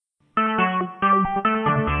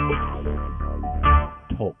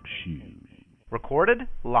recorded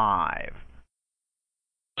live.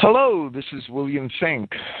 Hello, this is William Fink,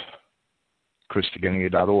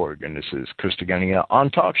 Christogenea.org, and this is Christogenea on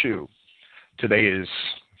TalkShoe. Today is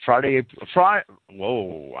Friday,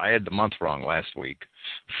 I had the month wrong last week.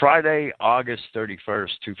 Friday, August 31st,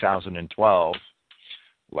 2012.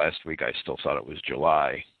 Last week I still thought it was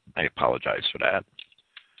July. I apologize for that.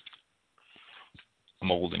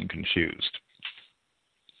 I'm old and confused.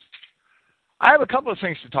 I have a couple of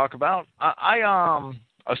things to talk about. I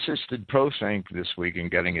assisted ProSync this week in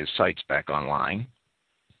getting his sites back online.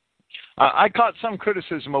 I caught some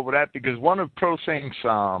criticism over that because one of ProSync's,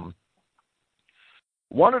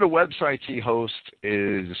 one of the websites he hosts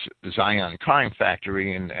is Zion Crime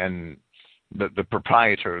Factory, and the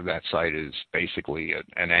proprietor of that site is basically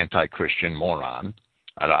an anti-Christian moron.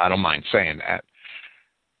 I don't mind saying that.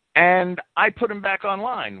 And I put him back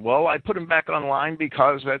online. Well, I put him back online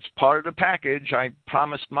because that's part of the package. I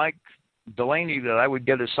promised Mike Delaney that I would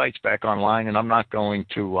get his sites back online, and I'm not going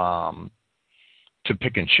to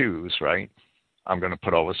pick and choose, right? I'm going to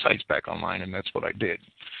put all the sites back online, and that's what I did.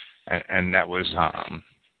 And that was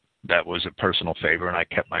a personal favor, and I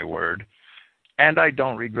kept my word. And I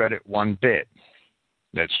don't regret it one bit.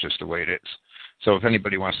 That's just the way it is. So if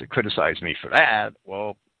anybody wants to criticize me for that,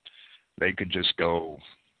 well, they could just go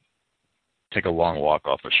take a long walk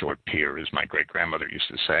off a short pier, as my great-grandmother used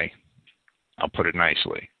to say. I'll put it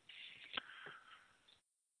nicely.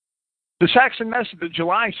 The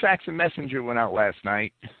July Saxon Messenger went out last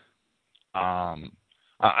night.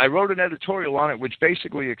 I wrote an editorial on it which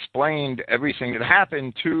basically explained everything that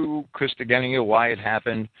happened to Christogenea, why it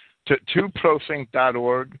happened, to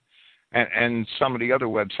prosync.org, and some of the other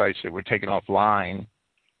websites that were taken offline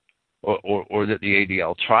or that the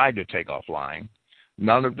ADL tried to take offline.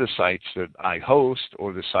 None of the sites that I host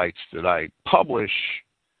or the sites that I publish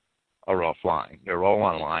are offline. They're all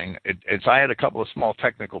online. I had a couple of small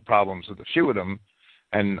technical problems with a few of them,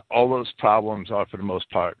 and all those problems are, for the most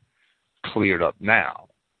part, cleared up now.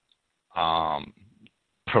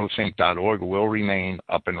 Prosync.org will remain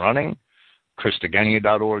up and running.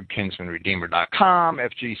 Christogenea.org, kinsmanredeemer.com,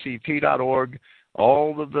 FGCP.org,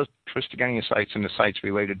 all of the Christogenea sites and the sites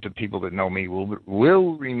related to people that know me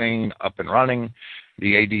will remain up and running.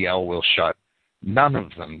 The ADL will shut none of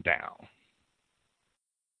them down.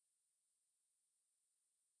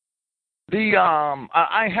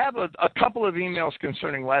 I have a couple of emails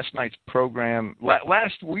concerning last night's program,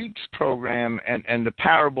 last week's program, and the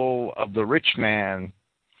parable of the rich man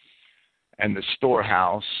and the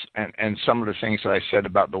storehouse, and some of the things that I said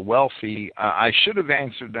about the wealthy. I should have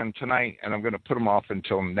answered them tonight, and I'm going to put them off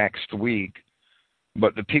until next week.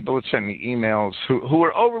 But the people that sent me emails who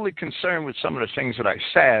are overly concerned with some of the things that I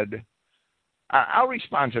said, I'll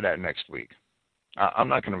respond to that next week. I'm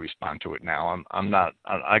not going to respond to it now.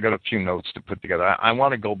 I got a few notes to put together. I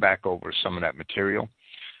want to go back over some of that material.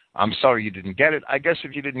 I'm sorry you didn't get it. I guess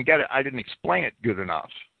if you didn't get it, I didn't explain it good enough.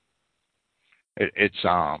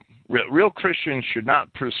 Real Christians should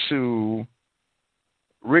not pursue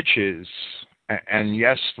riches, and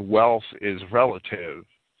yes, wealth is relative,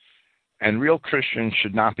 and real Christians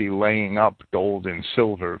should not be laying up gold and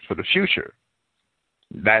silver for the future.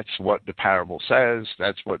 That's what the parable says.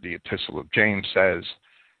 That's what the Epistle of James says.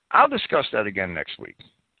 I'll discuss that again next week.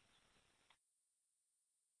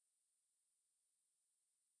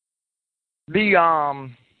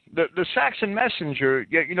 The Saxon Messenger,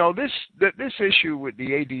 this issue with the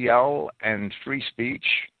ADL and free speech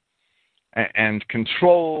and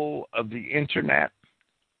control of the internet,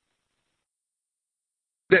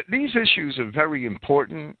 these issues are very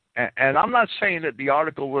important. And I'm not saying that the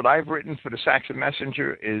article that I've written for the Saxon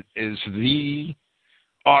Messenger is the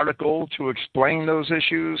article to explain those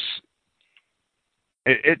issues.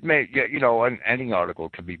 It may, any article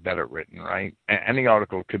could be better written, right? Any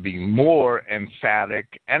article could be more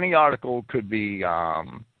emphatic. Any article could be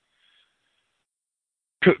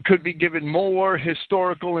given more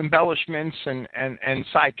historical embellishments and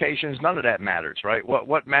citations. None of that matters, right?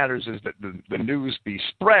 What matters is that the news be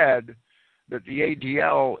spread, that the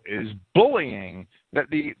ADL is bullying, that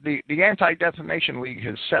the Anti-Defamation League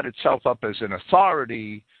has set itself up as an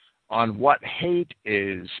authority on what hate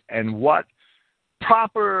is and what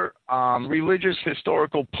proper religious,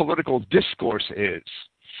 historical, political discourse is.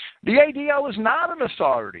 The ADL is not an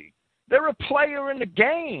authority. They're a player in the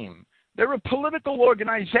game. They're a political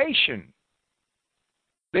organization.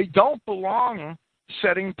 They don't belong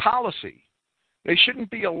setting policy. They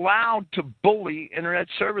shouldn't be allowed to bully internet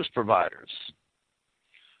service providers.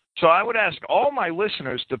 So I would ask all my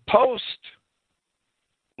listeners to post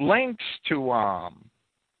links to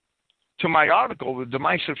to my article, The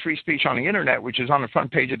Demise of Free Speech on the Internet, which is on the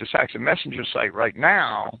front page of the Saxon Messenger site right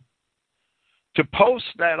now, to post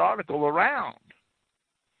that article around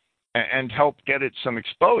and help get it some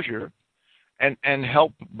exposure and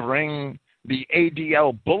help bring the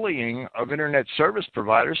ADL bullying of Internet service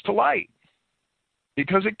providers to light.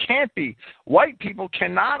 Because it can't be. White people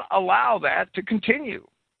cannot allow that to continue.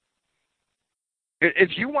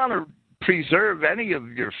 If you want to preserve any of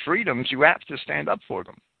your freedoms, you have to stand up for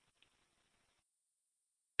them.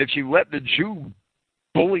 If you let the Jew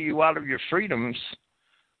bully you out of your freedoms,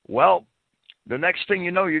 well, the next thing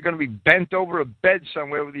you know, you're going to be bent over a bed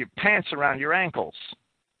somewhere with your pants around your ankles,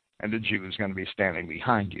 and the Jew is going to be standing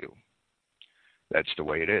behind you. That's the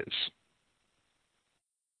way it is.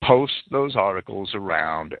 Post those articles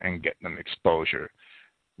around and get them exposure.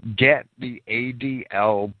 Get the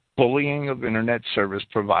ADL bullying of Internet service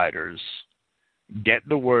providers. Get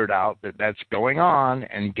the word out that that's going on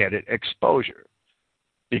and get it exposure.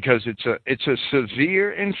 Because it's a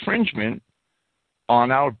severe infringement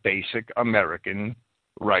on our basic American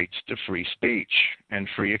rights to free speech and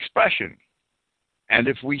free expression. And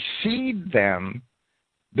if we cede them,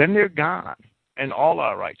 then they're gone, and all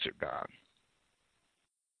our rights are gone.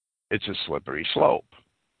 It's a slippery slope.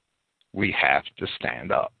 We have to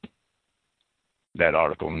stand up. That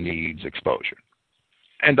article needs exposure.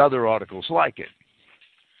 And other articles like it.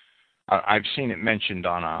 I've seen it mentioned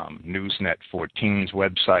on Newsnet 14's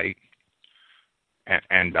website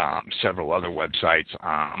and several other websites.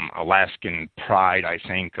 Alaskan Pride, I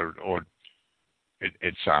think, or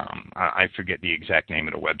it's I forget the exact name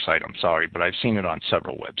of the website. I'm sorry, but I've seen it on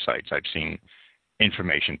several websites. I've seen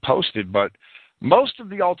information posted, but most of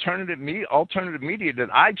the alternative media that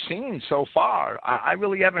I've seen so far, I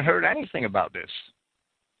really haven't heard anything about this.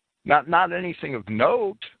 Not anything of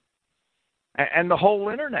note. And the whole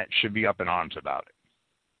internet should be up in arms about it.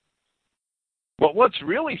 Well, what's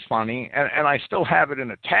really funny, and I still have it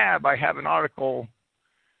in a tab, I have an article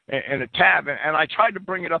in a tab, and I tried to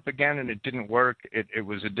bring it up again, and it didn't work. It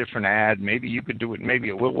was a different ad. Maybe you could do it. Maybe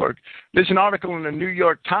it will work. There's an article in the New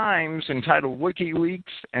York Times entitled WikiLeaks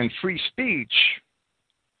and Free Speech,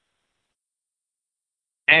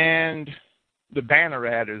 and the banner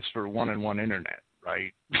ad is for One-on-One Internet,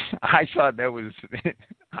 right? I thought that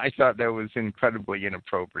was incredibly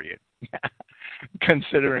inappropriate,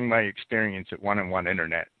 considering my experience at One-on-One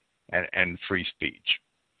Internet and free speech.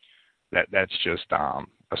 That's just a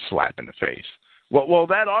slap in the face. Well,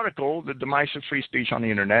 that article, The Demise of Free Speech on the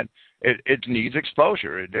Internet, it needs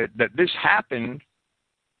exposure. That this happened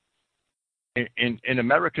in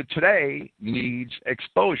America today needs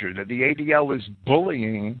exposure. That the ADL is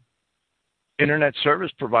bullying Internet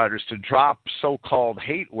service providers to drop so-called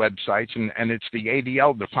hate websites, and it's the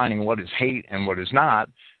ADL defining what is hate and what is not,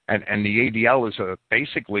 and the ADL is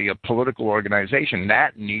basically a political organization.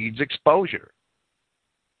 That needs exposure.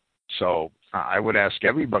 So I would ask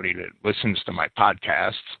everybody that listens to my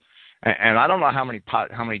podcasts, and I don't know how many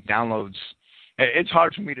downloads. It's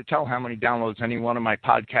hard for me to tell how many downloads any one of my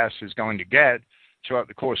podcasts is going to get throughout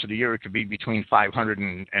the course of the year. It could be between 500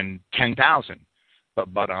 and 10,000.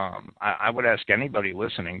 But I would ask anybody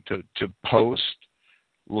listening to post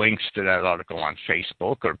links to that article on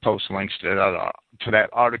Facebook or post links to that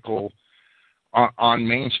article on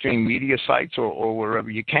mainstream media sites or wherever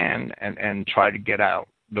you can, and try to get out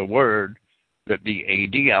the word that the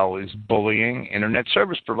ADL is bullying Internet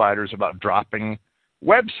service providers about dropping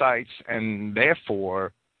websites, and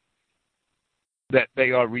therefore that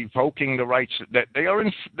they are revoking the rights, that they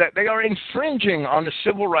are infringing on the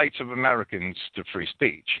civil rights of Americans to free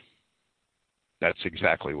speech. That's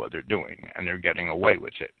exactly what they're doing, and they're getting away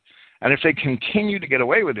with it. And if they continue to get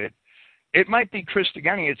away with it, it might be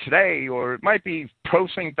Christogenea today, or it might be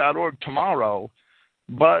prosync.org tomorrow,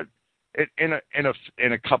 but in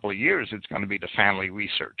a couple of years, it's going to be the Family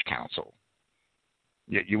Research Council.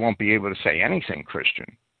 You won't be able to say anything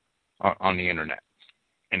Christian on the internet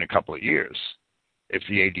in a couple of years if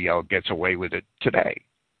the ADL gets away with it today.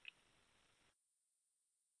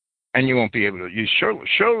 And you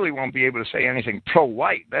surely won't be able to say anything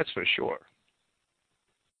pro-white, that's for sure.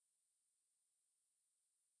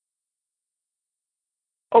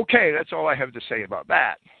 Okay, that's all I have to say about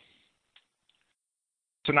that.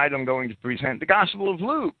 Tonight I'm going to present the Gospel of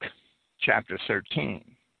Luke, chapter 13.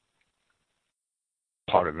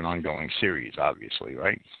 Part of an ongoing series, obviously,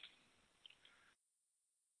 right?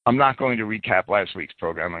 I'm not going to recap last week's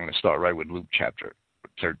program. I'm going to start right with Luke chapter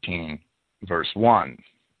 13, verse 1.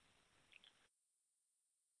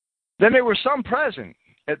 Then there were some present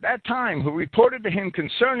at that time who reported to him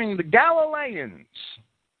concerning the Galileans,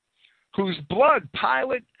 whose blood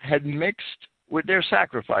Pilate had mixed with their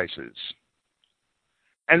sacrifices.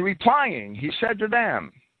 And replying, he said to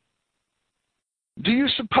them, do you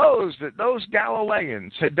suppose that those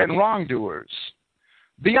Galileans had been wrongdoers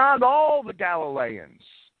beyond all the Galileans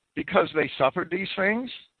because they suffered these things?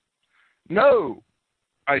 No,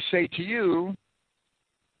 I say to you,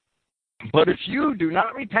 but if you do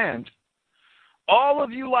not repent, all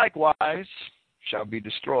of you likewise shall be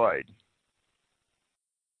destroyed.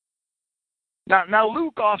 Now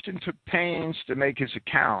Luke often took pains to make his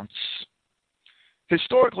accounts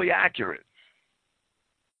historically accurate.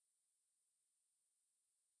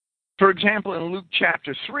 For example, in Luke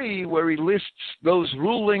chapter 3, where he lists those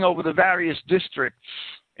ruling over the various districts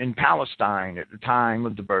in Palestine at the time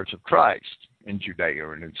of the birth of Christ, in Judea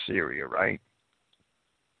and in Syria, right?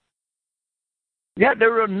 Yet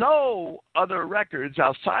there are no other records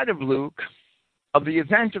outside of Luke of the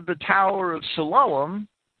event of the Tower of Siloam,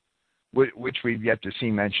 which we've yet to see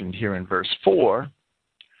mentioned here in verse 4.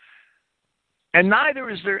 And neither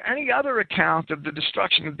is there any other account of the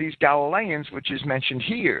destruction of these Galileans which is mentioned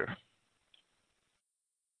here.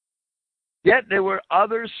 Yet there were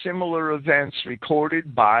other similar events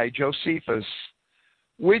recorded by Josephus,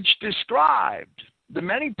 which described the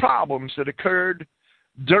many problems that occurred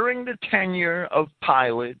during the tenure of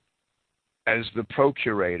Pilate as the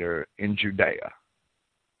procurator in Judea.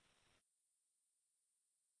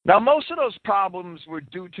 Now, most of those problems were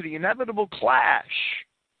due to the inevitable clash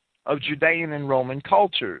of Judean and Roman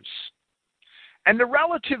cultures, and the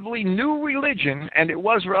relatively new religion, and it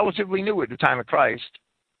was relatively new at the time of Christ,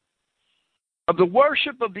 of the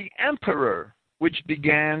worship of the emperor, which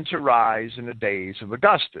began to rise in the days of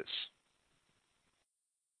Augustus.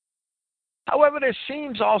 However, there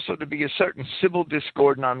seems also to be a certain civil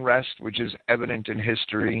discord and unrest which is evident in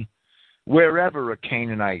history wherever a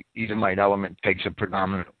Canaanite, Edomite element takes a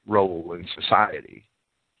predominant role in society.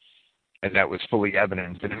 And that was fully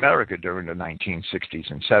evident in America during the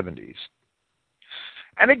 1960s and 70s.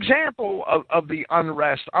 An example of the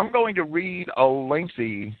unrest, I'm going to read a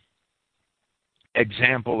lengthy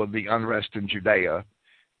example of the unrest in Judea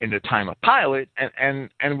in the time of Pilate,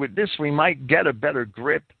 and with this we might get a better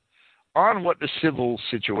grip on what the civil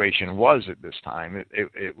situation was at this time.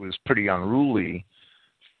 It was pretty unruly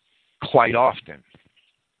quite often.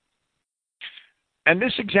 And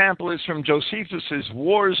this example is from Josephus'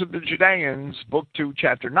 Wars of the Judeans, Book 2,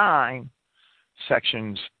 Chapter 9,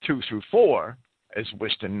 sections 2 through 4, as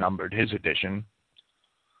Whiston numbered his edition.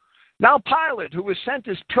 Now Pilate, who was sent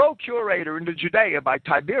as procurator into Judea by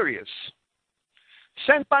Tiberius,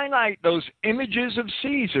 sent by night those images of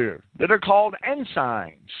Caesar that are called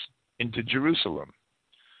ensigns into Jerusalem,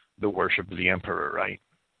 the worship of the emperor, right?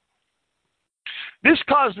 This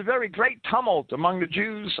caused a very great tumult among the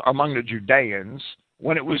Jews, among the Judeans,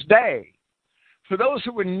 when it was day. For those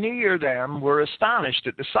who were near them were astonished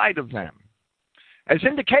at the sight of them, as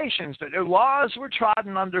indications that their laws were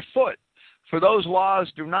trodden underfoot. For those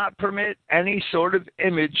laws do not permit any sort of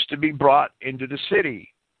image to be brought into the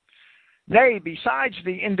city. Nay, besides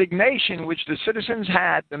the indignation which the citizens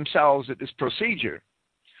had themselves at this procedure,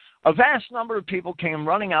 a vast number of people came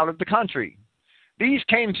running out of the country. These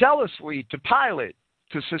came zealously to Pilate,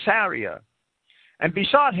 to Caesarea, and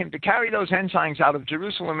besought him to carry those ensigns out of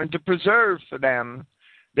Jerusalem and to preserve for them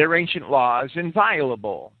their ancient laws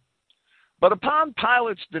inviolable. But upon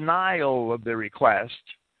Pilate's denial of their request,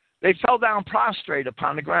 they fell down prostrate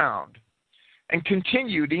upon the ground and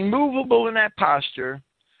continued immovable in that posture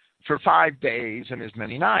for 5 days and as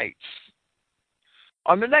many nights.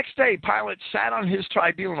 On the next day, Pilate sat on his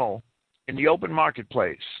tribunal in the open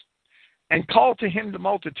marketplace and called to him the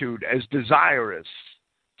multitude as desirous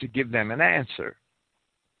to give them an answer.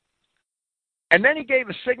 And then he gave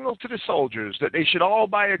a signal to the soldiers that they should all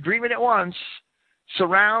by agreement at once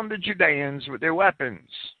surround the Judeans with their weapons.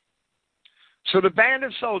 So the band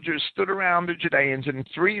of soldiers stood around the Judeans in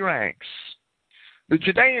 3 ranks. The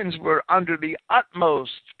Judeans were under the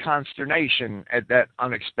utmost consternation at that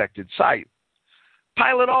unexpected sight.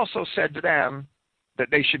 Pilate also said to them that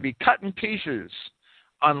they should be cut in pieces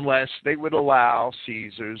unless they would allow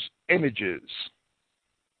Caesar's images.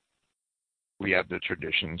 We have the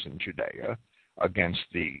traditions in Judea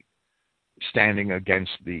standing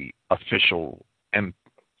against the official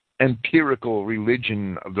empirical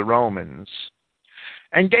religion of the Romans,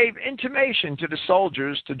 and gave intimation to the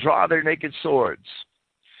soldiers to draw their naked swords.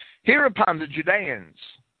 Hereupon the Judeans,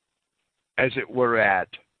 as it were at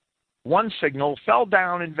one signal, fell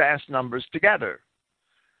down in vast numbers together,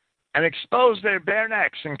 and exposed their bare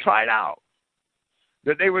necks, and cried out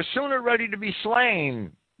that they were sooner ready to be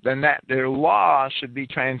slain than that their law should be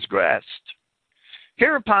transgressed.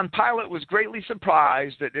 Hereupon Pilate was greatly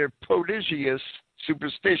surprised at their prodigious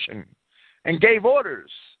superstition, and gave orders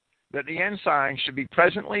that the ensign should be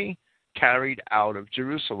presently carried out of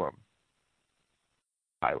Jerusalem.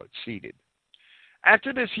 Pilate ceded.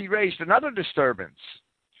 After this he raised another disturbance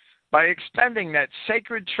by expending that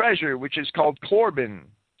sacred treasure which is called Corban,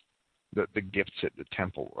 the gifts at the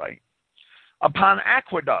temple, right, upon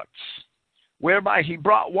aqueducts, whereby he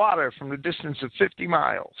brought water from the distance of 50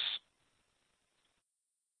 miles.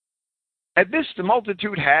 At this the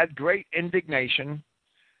multitude had great indignation,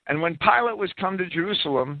 and when Pilate was come to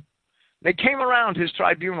Jerusalem, they came around his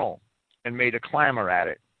tribunal and made a clamor at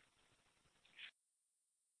it.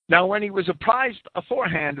 Now when he was apprised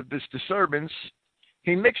aforehand of this disturbance,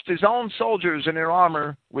 he mixed his own soldiers in their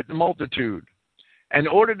armor with the multitude, and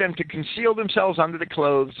ordered them to conceal themselves under the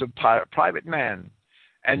clothes of private men,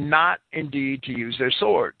 and not indeed to use their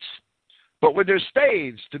swords, but with their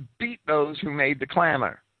staves to beat those who made the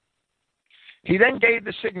clamor. He then gave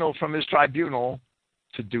the signal from his tribunal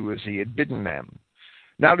to do as he had bidden them.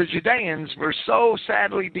 Now the Judeans were so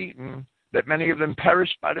sadly beaten that many of them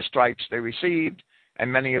perished by the stripes they received,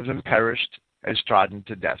 and many of them perished as trodden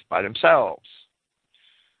to death by themselves.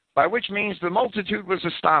 By which means the multitude was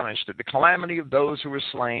astonished at the calamity of those who were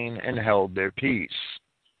slain, and held their peace.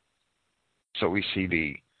 So we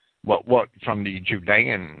see what from the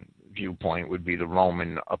Judean viewpoint would be the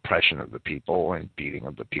Roman oppression of the people and beating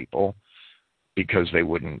of the people, because they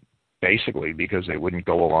wouldn't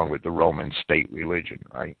go along with the Roman state religion,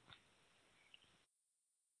 right?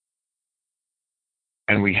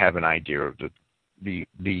 And we have an idea of the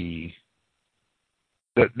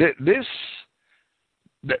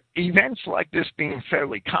events like this being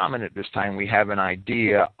fairly common at this time. We have an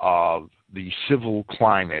idea of the civil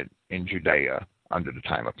climate in Judea under the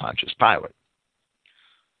time of Pontius Pilate.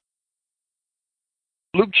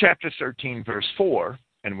 Luke chapter 13, verse 4,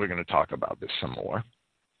 and we're going to talk about this some more.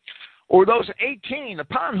 Or those 18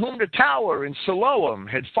 upon whom the tower in Siloam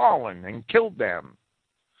had fallen and killed them.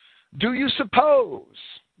 Do you suppose,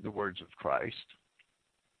 the words of Christ,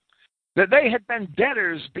 that they had been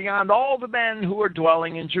debtors beyond all the men who are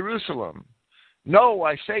dwelling in Jerusalem? No,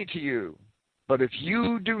 I say to you, but if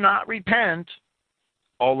you do not repent,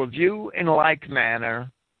 all of you in like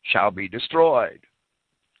manner shall be destroyed.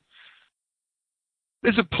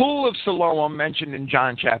 There's a pool of Siloam mentioned in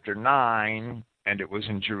John chapter 9, and it was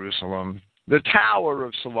in Jerusalem. The tower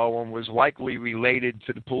of Siloam was likely related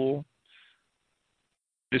to the pool.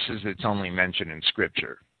 It's only mentioned in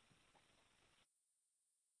Scripture.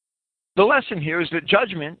 The lesson here is that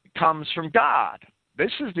judgment comes from God.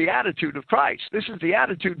 This is the attitude of Christ. This is the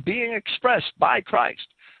attitude being expressed by Christ.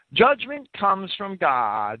 Judgment comes from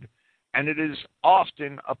God, and it is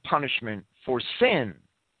often a punishment for sin.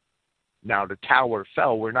 Now, the tower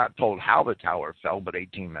fell. We're not told how the tower fell, but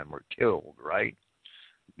 18 men were killed, right?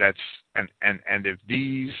 And if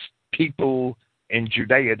these people in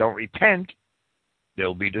Judea don't repent,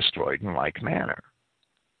 they'll be destroyed in like manner.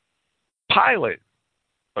 Pilate,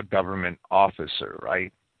 a government officer,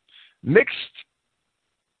 right, mixed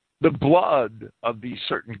the blood of these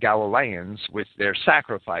certain Galileans with their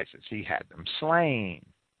sacrifices. He had them slain.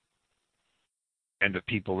 And the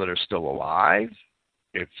people that are still alive,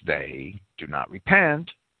 if they do not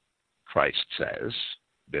repent, Christ says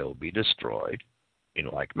they'll be destroyed in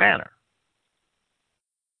like manner.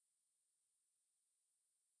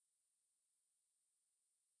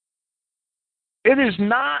 It is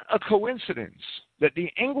not a coincidence that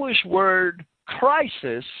the English word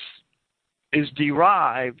crisis is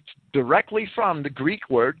derived directly from the Greek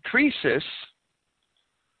word krisis,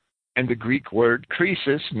 and the Greek word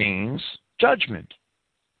krisis means judgment.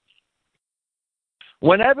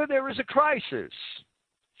 Whenever there is a crisis,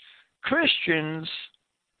 Christians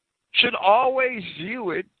should always view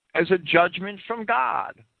it as a judgment from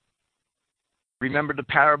God. Remember the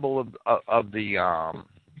parable of the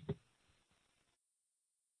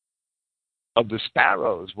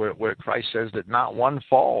sparrows, where Christ says that not one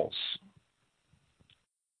falls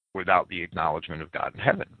without the acknowledgement of God in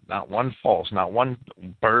heaven. Not one falls, not one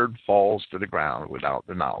bird falls to the ground without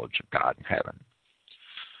the knowledge of God in heaven.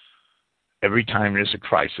 Every time there's a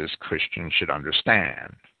crisis, Christians should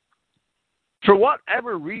understand. For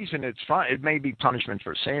whatever reason it may be punishment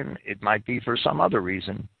for sin, it might be for some other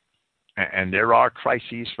reason. And there are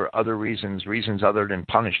crises for other reasons other than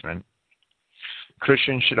punishment.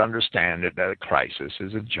 Christians should understand that a crisis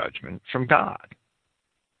is a judgment from God.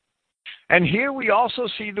 And here we also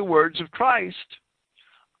see the words of Christ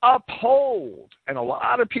uphold. And a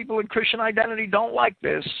lot of people in Christian identity don't like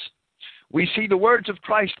this. We see the words of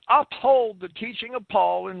Christ uphold the teaching of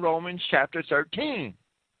Paul in Romans chapter 13.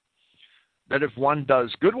 that if one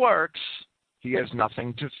does good works, he has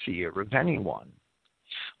nothing to fear of anyone.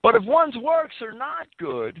 But if one's works are not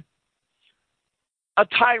good, a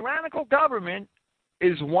tyrannical government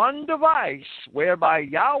is one device whereby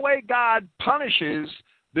Yahweh God punishes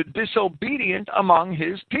the disobedient among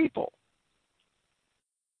his people.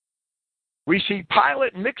 We see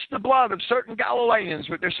Pilate mix the blood of certain Galileans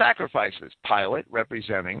with their sacrifices. Pilate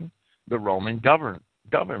representing the Roman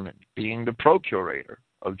government, being the procurator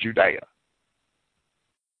of Judea.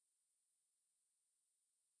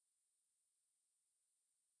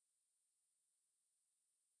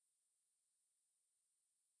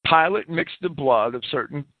 Pilate mixed the blood of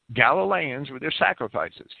certain Galileans with their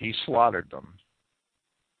sacrifices. He slaughtered them.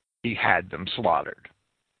 He had them slaughtered.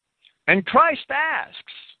 And Christ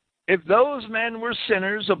asks if those men were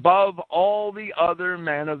sinners above all the other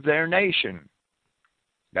men of their nation.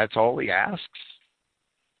 That's all he asks,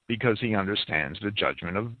 because he understands the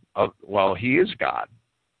judgment of he is God.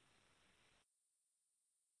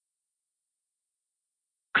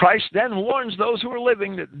 Christ then warns those who are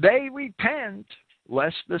living that they repent,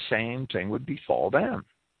 lest the same thing would befall them.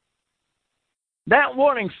 That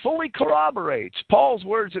warning fully corroborates Paul's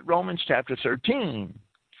words at Romans chapter 13.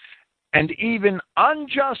 And even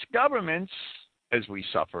unjust governments, as we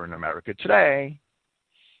suffer in America today,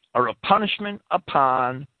 are a punishment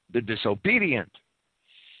upon the disobedient.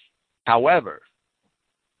 However,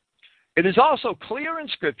 it is also clear in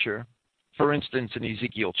Scripture, for instance in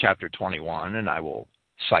Ezekiel chapter 21, and I will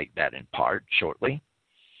cite that in part shortly,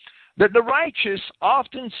 that the righteous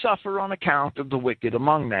often suffer on account of the wicked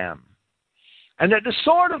among them, and that the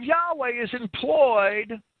sword of Yahweh is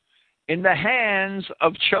employed in the hands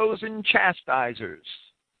of chosen chastisers,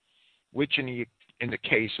 which in the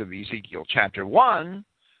case of Ezekiel chapter 1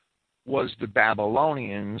 was the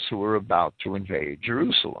Babylonians who were about to invade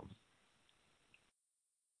Jerusalem.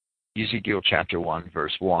 Ezekiel chapter 1,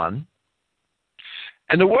 verse 1.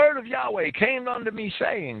 And the word of Yahweh came unto me,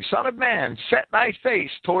 saying, Son of man, set thy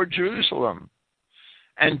face toward Jerusalem,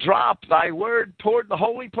 and drop thy word toward the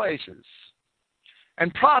holy places,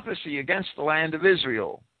 and prophesy against the land of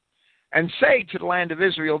Israel, and say to the land of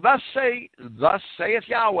Israel, Thus saith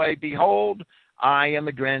Yahweh, Behold, I am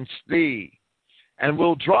against thee, and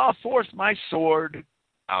will draw forth my sword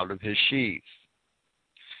out of his sheath,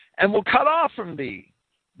 and will cut off from thee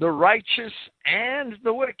the righteous and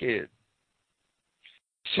the wicked.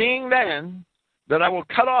 Seeing then that I will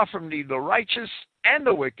cut off from thee the righteous and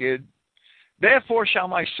the wicked, therefore shall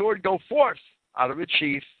my sword go forth out of its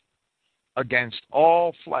sheath against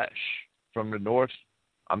all flesh from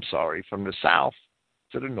the south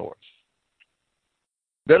to the north.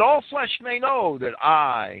 That all flesh may know that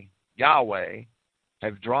I, Yahweh,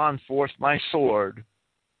 have drawn forth my sword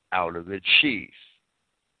out of its sheath.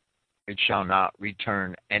 It shall not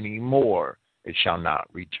return any more. It shall not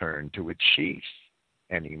return to its sheath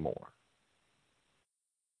anymore.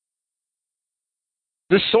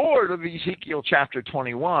 The sword of Ezekiel chapter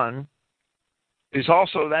 21 is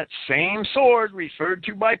also that same sword referred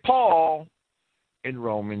to by Paul in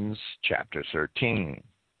Romans chapter 13.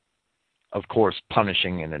 Of course,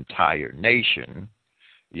 punishing an entire nation,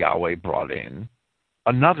 Yahweh brought in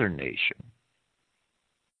another nation.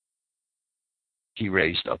 He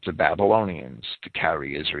raised up the Babylonians to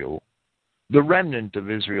carry Israel, the remnant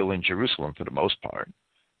of Israel in Jerusalem for the most part,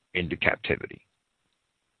 into captivity.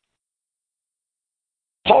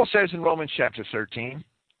 Paul says in Romans chapter 13,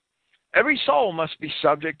 every soul must be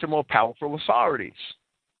subject to more powerful authorities.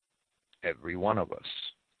 Every one of us.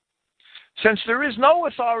 Since there is no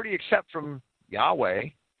authority except from Yahweh,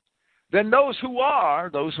 then those who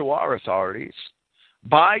are authorities,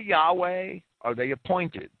 by Yahweh are they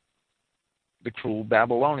appointed. The cruel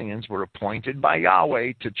Babylonians were appointed by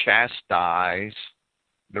Yahweh to chastise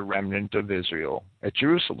the remnant of Israel at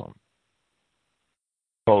Jerusalem.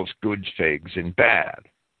 Both good figs and bad,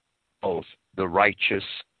 both the righteous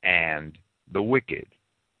and the wicked.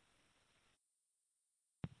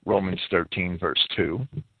 Romans 13, verse 2.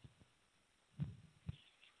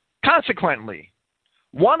 Consequently,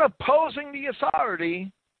 one opposing the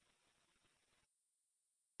authority,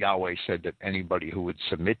 Yahweh said that anybody who would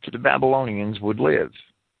submit to the Babylonians would live.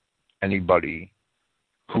 Anybody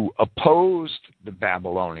who opposed the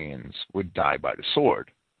Babylonians would die by the sword.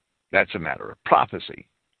 That's a matter of prophecy,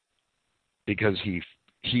 because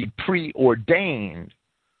he preordained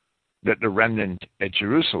that the remnant at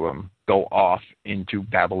Jerusalem go off into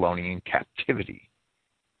Babylonian captivity.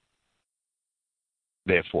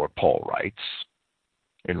 Therefore, Paul writes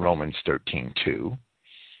in Romans 13:2,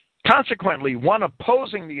 consequently, one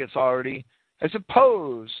opposing the authority has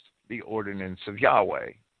opposed the ordinance of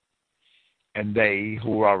Yahweh, and they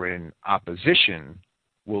who are in opposition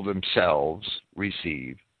will themselves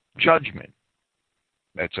receive judgment.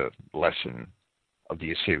 That's a lesson of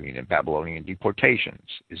the Assyrian and Babylonian deportations,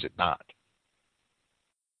 is it not?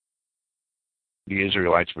 The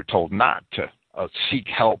Israelites were told not to seek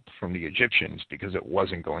help from the Egyptians because it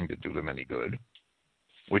wasn't going to do them any good,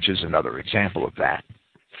 which is another example of that.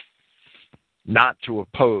 Not to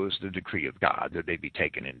oppose the decree of God that they be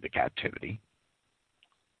taken into captivity.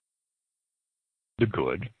 The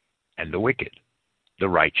good and the wicked, the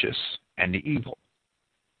righteous and the evil.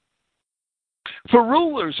 For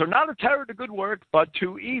rulers are not a terror to good work, but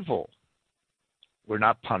to evil. We're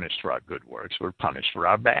not punished for our good works, we're punished for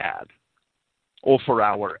our bad, or for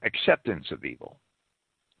our acceptance of evil.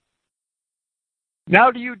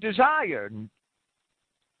 Now do you desire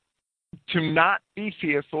to not be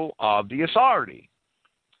fearful of the authority?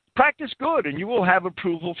 Practice good, and you will have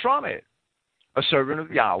approval from it. A servant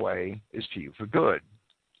of Yahweh is to you for good.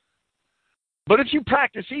 But if you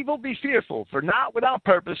practice evil, be fearful, for not without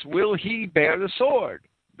purpose will he bear the sword.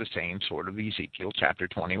 The same sword of Ezekiel chapter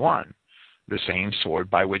 21. The same sword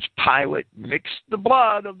by which Pilate mixed the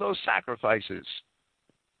blood of those sacrifices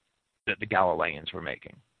that the Galileans were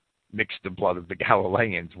making. Mixed the blood of the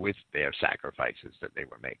Galileans with their sacrifices that they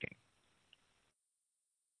were making.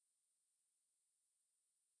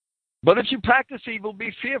 But if you practice evil,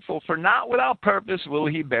 be fearful, for not without purpose will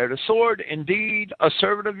he bear the sword. Indeed, a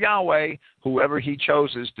servant of Yahweh, whoever he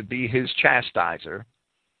chooses to be his chastiser.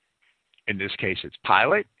 In this case, it's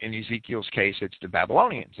Pilate. In Ezekiel's case, it's the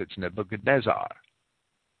Babylonians. It's Nebuchadnezzar.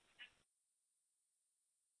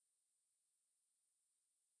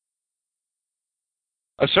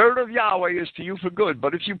 A servant of Yahweh is to you for good,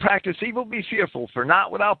 but if you practice evil, be fearful, for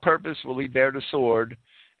not without purpose will he bear the sword.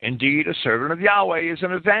 Indeed, a servant of Yahweh is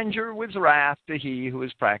an avenger with wrath to he who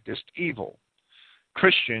has practiced evil.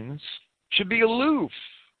 Christians should be aloof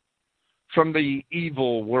from the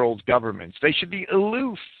evil world governments. They should be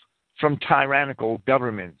aloof from tyrannical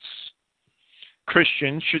governments.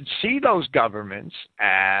 Christians should see those governments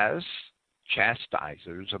as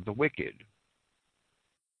chastisers of the wicked.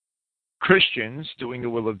 Christians, doing the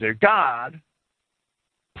will of their God,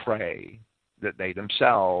 pray that they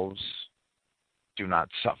themselves do not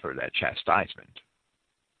suffer that chastisement.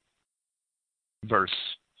 Verse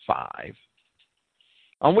 5.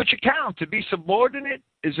 On which account to be subordinate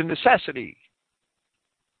is a necessity,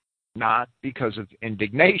 not because of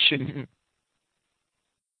indignation,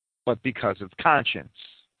 but because of conscience.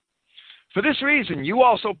 For this reason, you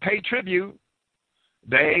also pay tribute.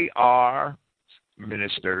 They are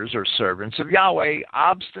ministers or servants of Yahweh,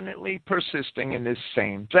 obstinately persisting in this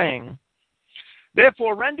same thing.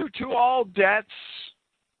 Therefore, render to all debts,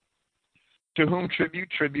 to whom tribute,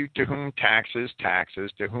 tribute, to whom taxes,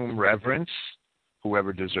 taxes, to whom reverence,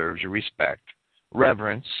 whoever deserves your respect,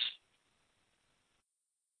 reverence,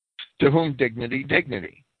 to whom dignity,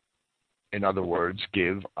 dignity. In other words,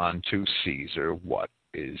 give unto Caesar what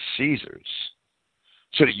is Caesar's,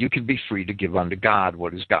 so that you can be free to give unto God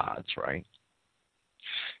what is God's, right?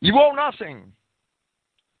 You owe nothing.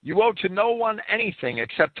 You owe to no one anything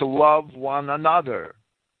except to love one another.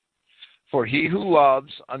 For he who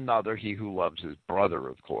loves another, he who loves his brother,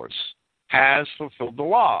 of course, has fulfilled the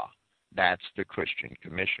law. That's the Christian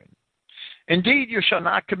commission. Indeed, you shall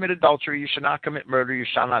not commit adultery, you shall not commit murder, you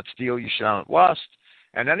shall not steal, you shall not lust.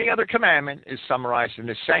 And any other commandment is summarized in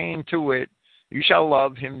the saying to it, you shall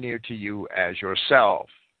love him near to you as yourself.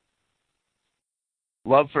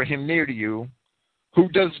 Love for him near to you who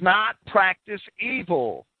does not practice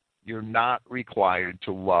evil. You're not required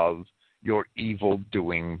to love your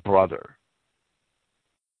evil-doing brother.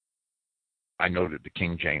 I know that the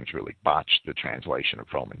King James really botched the translation of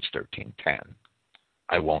Romans 13:10.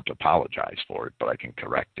 I won't apologize for it, but I can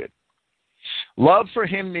correct it. Love for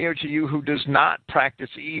him near to you who does not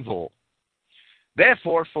practice evil.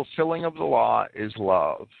 Therefore, fulfilling of the law is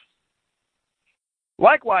love.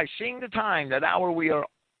 Likewise, seeing the time, that hour we are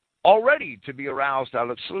already to be aroused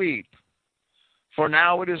out of sleep. For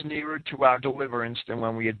now it is nearer to our deliverance than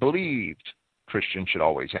when we had believed. Christians should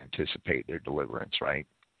always anticipate their deliverance, right?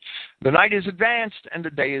 The night is advanced and the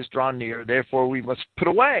day is drawn near. Therefore we must put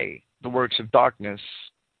away the works of darkness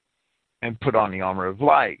and put on the armor of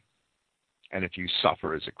light. And if you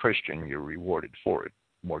suffer as a Christian, you're rewarded for it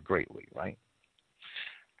more greatly, right?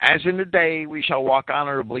 As in the day we shall walk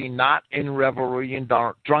honorably, not in revelry and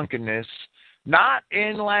drunkenness, not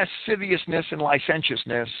in lasciviousness and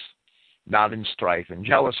licentiousness, not in strife and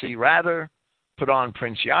jealousy. Rather, put on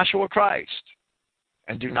Prince Yahshua Christ,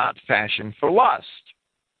 and do not fashion for lust,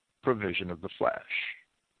 provision of the flesh.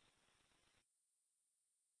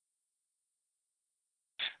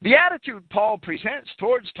 The attitude Paul presents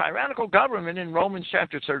towards tyrannical government in Romans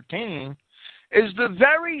chapter 13 is the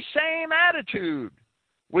very same attitude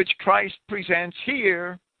which Christ presents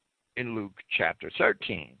here in Luke chapter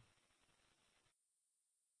 13.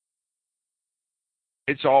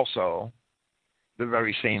 It's also the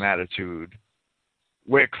very same attitude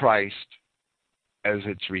where Christ, as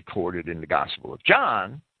it's recorded in the Gospel of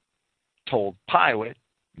John, told Pilate,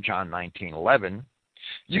 John 19:11,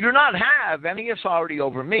 "You do not have any authority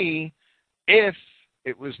over me if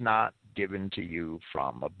it was not given to you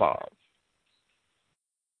from above."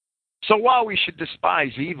 So while we should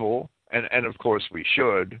despise evil, and of course we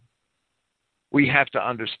should, we have to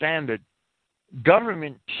understand that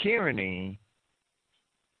government tyranny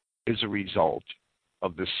is a result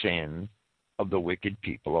of the sin of the wicked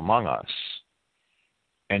people among us.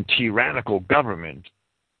 And tyrannical government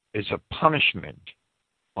is a punishment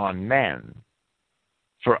on men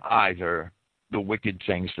for either the wicked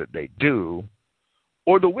things that they do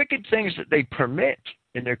or the wicked things that they permit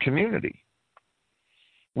in their community.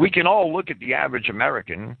 We can all look at the average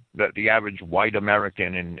American, the average white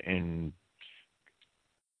American in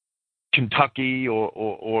Kentucky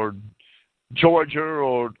or Georgia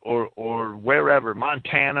or wherever,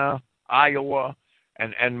 Montana, Iowa,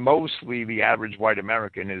 and mostly the average white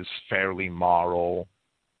American is fairly moral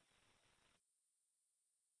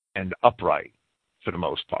and upright for the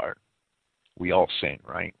most part. We all sin,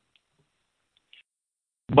 right?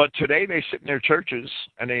 But today they sit in their churches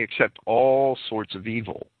and they accept all sorts of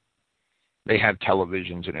evil. They have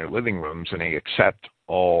televisions in their living rooms and they accept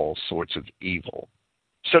all sorts of evil.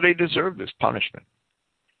 So they deserve this punishment.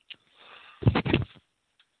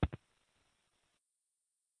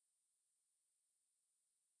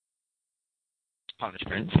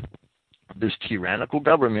 Punishment, this tyrannical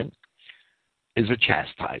government, is a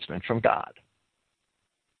chastisement from God.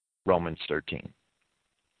 Romans 13.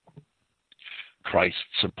 Christ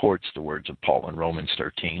supports the words of Paul in Romans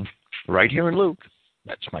 13, right here in Luke.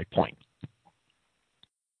 That's my point.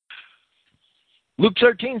 Luke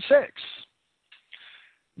 13:6.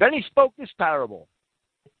 Then he spoke this parable.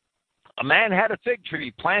 A man had a fig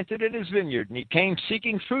tree planted in his vineyard, and he came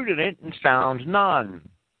seeking fruit in it and found none.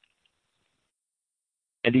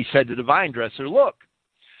 And he said to the vine dresser, "Look,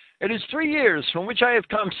 it is 3 years from which I have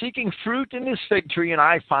come seeking fruit in this fig tree, and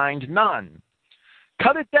I find none.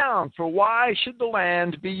 Cut it down, for why should the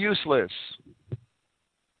land be useless?"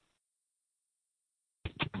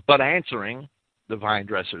 But answering, the vine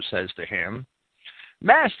dresser says to him,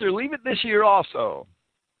 "Master, leave it this year also,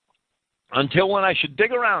 until when I should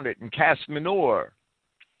dig around it and cast manure,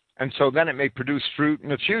 and so then it may produce fruit in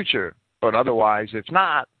the future. But otherwise, if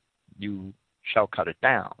not, you shall cut it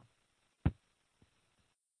down."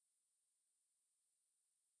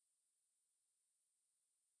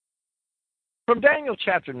 From Daniel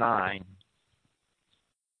chapter 9,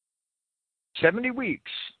 70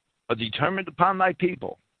 weeks are determined upon thy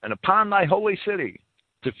people and upon thy holy city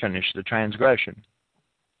to finish the transgression,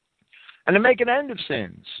 and to make an end of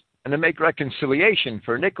sins, and to make reconciliation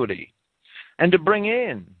for iniquity, and to bring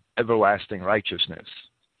in everlasting righteousness,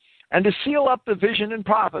 and to seal up the vision and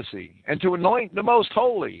prophecy, and to anoint the most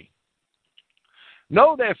holy.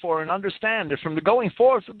 Know therefore and understand that from the going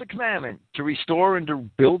forth of the commandment to restore and to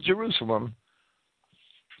build Jerusalem,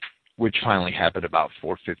 which finally happened about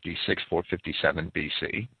 456, 457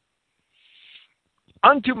 BC,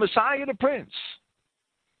 unto Messiah the Prince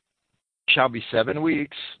shall be 7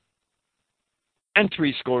 weeks, and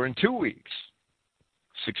 62 weeks,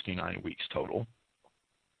 69 weeks total.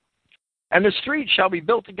 And the street shall be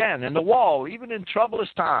built again, and the wall, even in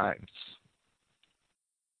troublous times.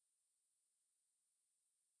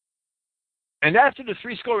 And after the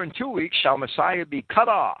 62 weeks shall Messiah be cut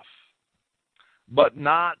off, but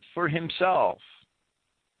not for himself.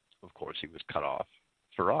 Of course, he was cut off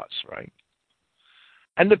for us, right?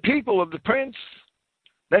 And the people of the prince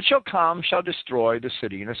that shall come shall destroy the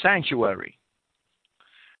city and the sanctuary.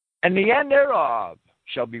 And the end thereof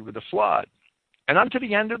shall be with a flood. And unto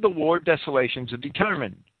the end of the war desolations are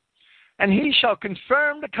determined. And he shall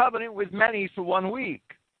confirm the covenant with many for 1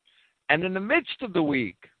 week. And in the midst of the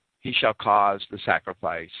week he shall cause the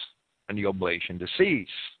sacrifice and the oblation to cease.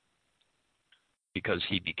 Because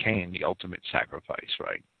he became the ultimate sacrifice,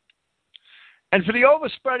 right? And for the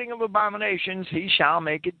overspreading of abominations he shall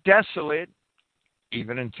make it desolate,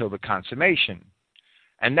 even until the consummation.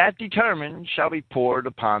 And that determined shall be poured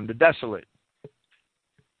upon the desolate.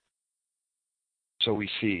 So we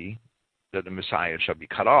see that the Messiah shall be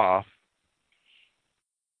cut off,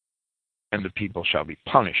 and the people shall be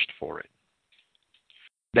punished for it.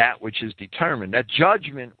 That which is determined, that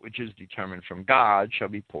judgment which is determined from God, shall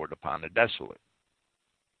be poured upon the desolate.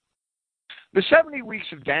 The 70 weeks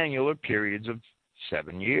of Daniel are periods of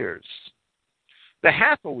 7 years. The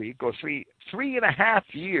half a week, or 3.5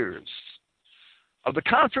 years, of the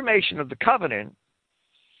confirmation of the covenant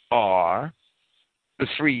are the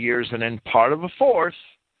 3 years and then part of a fourth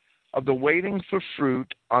of the waiting for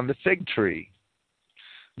fruit on the fig tree.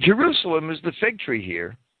 Jerusalem is the fig tree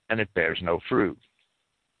here, and it bears no fruit.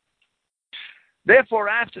 Therefore,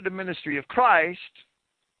 after the ministry of Christ,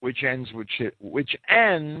 which ends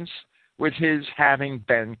with his having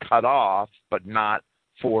been cut off, but not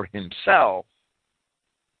for himself,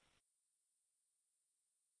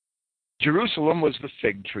 Jerusalem was the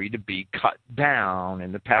fig tree to be cut down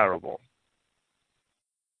in the parable.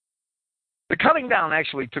 The cutting down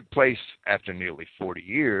actually took place after nearly 40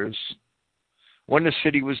 years, when the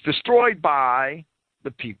city was destroyed by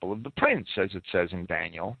the people of the prince, as it says in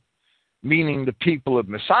Daniel, meaning the people of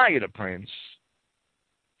Messiah the prince.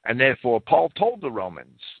 And therefore Paul told the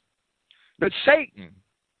Romans that Satan,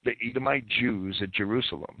 the Edomite Jews at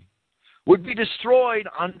Jerusalem, would be destroyed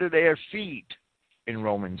under their feet in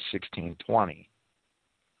Romans 16:20.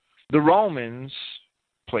 The Romans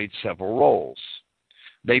played several roles.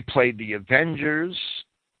 They played the avengers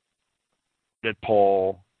that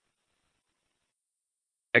Paul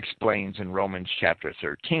explains in Romans chapter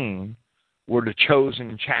 13, were the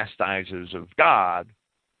chosen chastisers of God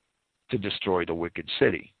to destroy the wicked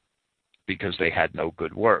city because they had no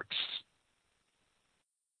good works.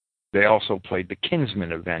 They also played the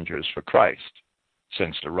kinsman avengers for Christ,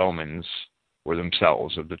 since the Romans were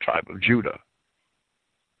themselves of the tribe of Judah.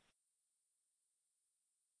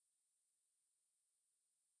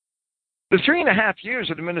 The 3.5 years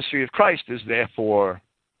of the ministry of Christ is therefore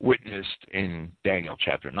witnessed in Daniel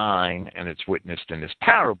chapter 9, and it's witnessed in this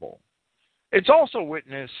parable. It's also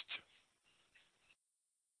witnessed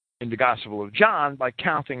in the Gospel of John by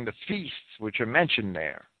counting the feasts which are mentioned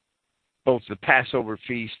there, both the Passover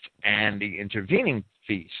feast and the intervening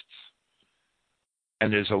feasts.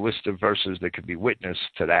 And there's a list of verses that could be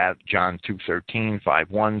witnessed to that: John 2:13,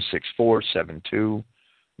 5:1, 6:4, 7:2,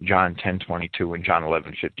 John 10:22, and John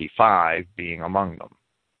 11:55 being among them.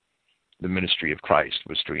 The ministry of Christ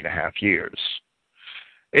was 3.5 years.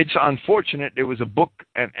 It's unfortunate there was a book,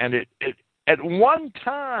 and it at one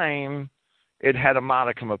time it had a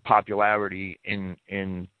modicum of popularity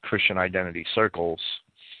in Christian identity circles.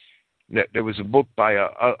 There was a book by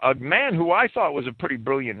a man who I thought was a pretty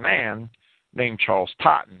brilliant man named Charles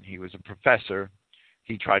Totten. He was a professor.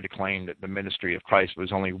 He tried to claim that the ministry of Christ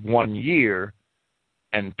was only 1 year,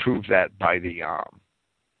 and proved that by the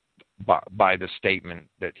statement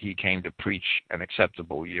that he came to preach an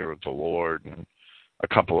acceptable year of the Lord and a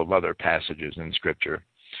couple of other passages in Scripture.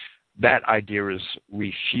 That idea is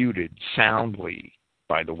refuted soundly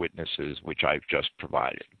by the witnesses which I've just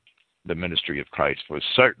provided. The ministry of Christ was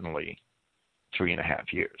certainly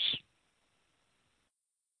 3.5 years.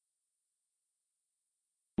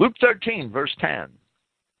 Luke 13, verse 10.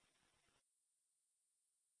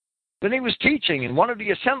 Then he was teaching in one of the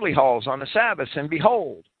assembly halls on the Sabbath, and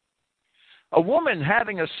behold, a woman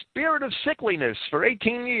having a spirit of sickliness for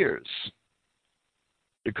 18 years.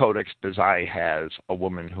 The Codex Bezae has a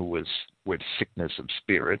woman who was with sickness of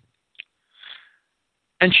spirit.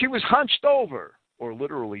 And she was hunched over, or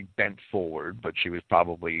literally bent forward, but she was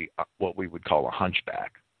probably what we would call a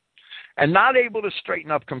hunchback, and not able to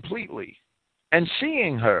straighten up completely. And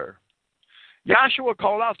seeing her, Yahshua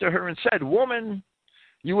called out to her and said, "Woman,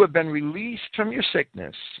 you have been released from your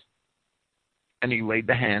sickness." And he laid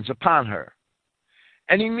the hands upon her.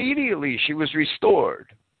 And immediately she was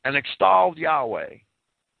restored and extolled Yahweh.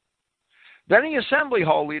 Then the assembly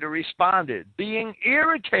hall leader responded, being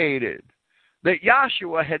irritated that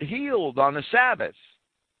Yahshua had healed on the Sabbath.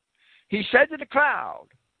 He said to the crowd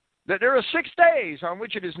that there are 6 days on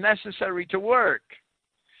which it is necessary to work.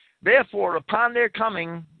 Therefore, upon their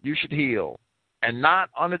coming, you should heal, and not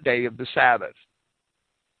on the day of the Sabbath.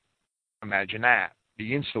 Imagine that.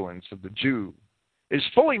 The insolence of the Jew is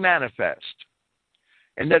fully manifest,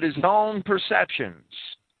 and that his own perceptions,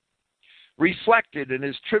 reflected in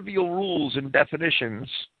his trivial rules and definitions,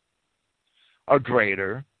 are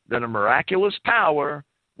greater than a miraculous power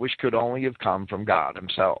which could only have come from God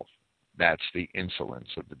himself. That's the insolence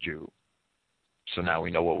of the Jew. So now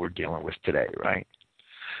we know what we're dealing with today, right?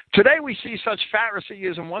 Today we see such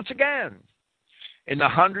Phariseeism once again in the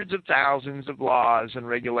hundreds of thousands of laws and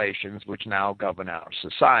regulations which now govern our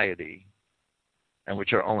society, and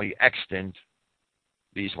which are only extant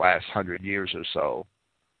these last 100 years or so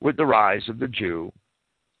with the rise of the Jew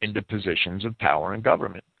into positions of power and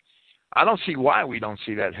government. I don't see why we don't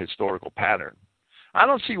see that historical pattern. I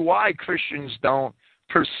don't see why Christians don't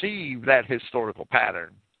perceive that historical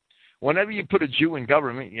pattern. Whenever you put a Jew in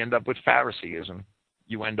government, you end up with Phariseeism.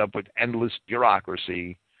 You end up with endless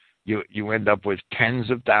bureaucracy. You end up with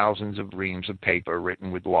tens of thousands of reams of paper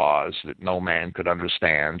written with laws that no man could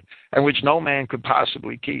understand and which no man could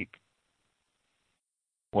possibly keep.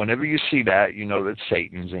 Whenever you see that, you know that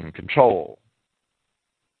Satan's in control.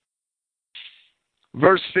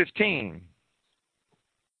 Verse 15.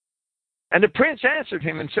 And the prince answered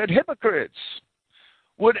him and said, hypocrites,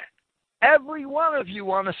 would every one of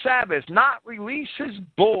you on a Sabbath not release his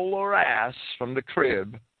bull or ass from the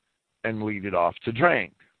crib and lead it off to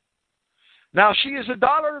drink? Now she is a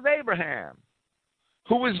daughter of Abraham,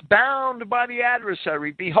 who was bound by the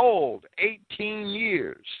adversary, behold, 18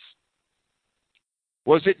 years.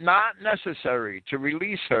 Was it not necessary to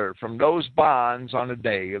release her from those bonds on a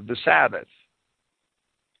day of the Sabbath?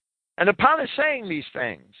 And upon his saying these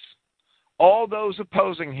things, all those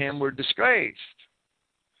opposing him were disgraced,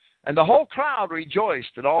 and the whole crowd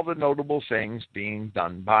rejoiced at all the notable things being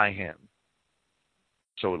done by him.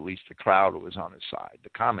 So at least the crowd was on his side, the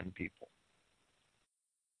common people.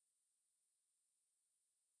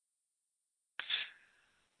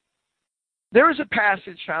 There is a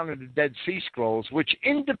passage found in the Dead Sea Scrolls which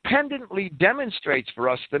independently demonstrates for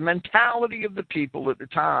us the mentality of the people at the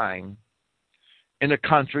time in a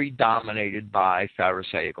country dominated by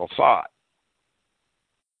Pharisaical thought.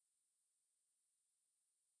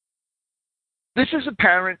 This is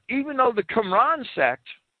apparent even though the Qumran sect,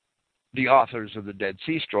 the authors of the Dead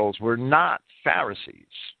Sea Scrolls, were not Pharisees.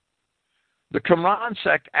 The Qumran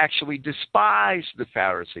sect actually despised the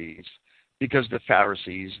Pharisees because the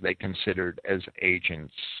Pharisees they considered as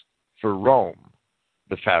agents for Rome,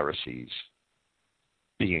 the Pharisees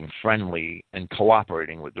being friendly and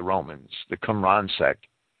cooperating with the Romans. The Qumran sect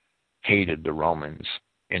hated the Romans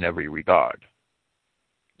in every regard.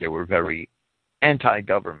 They were very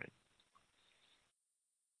anti-government.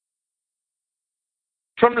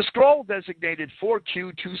 From the scroll designated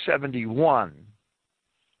 4Q271,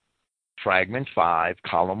 Fragment 5,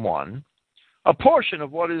 Column 1, a portion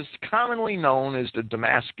of what is commonly known as the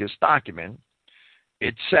Damascus document,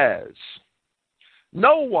 it says,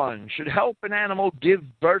 no one should help an animal give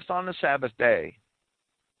birth on the Sabbath day,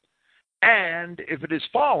 and if it is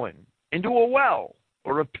fallen into a well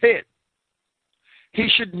or a pit, he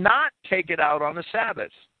should not take it out on the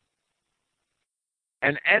Sabbath.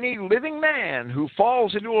 And any living man who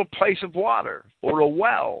falls into a place of water or a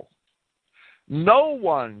well, no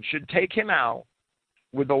one should take him out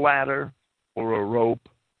with a ladder or a rope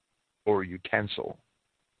or a utensil.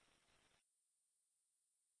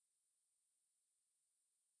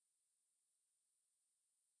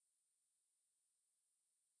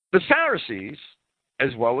 The Pharisees, as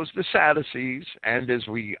well as the Sadducees, and as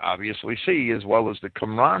we obviously see, as well as the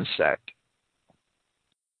Qumran sect,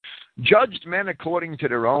 judged men according to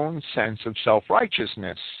their own sense of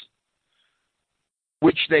self-righteousness,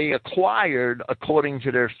 which they acquired according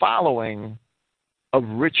to their following of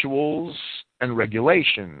rituals and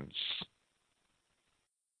regulations.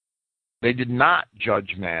 They did not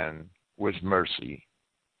judge man with mercy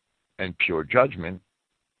and pure judgment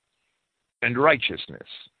and righteousness.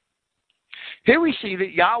 Here we see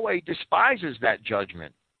that Yahweh despises that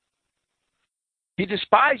judgment. He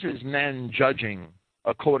despises men judging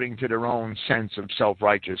according to their own sense of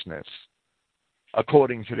self-righteousness,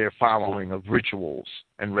 according to their following of rituals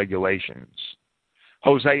and regulations.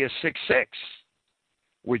 Hosea 6:6,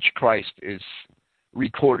 which Christ is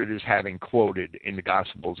recorded as having quoted in the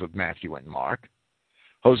Gospels of Matthew and Mark.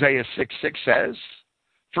 Hosea 6:6 says,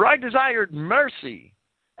 for I desired mercy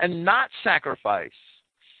and not sacrifice,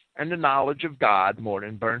 and the knowledge of God more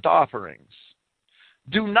than burnt offerings.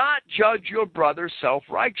 Do not judge your brother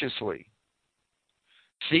self-righteously.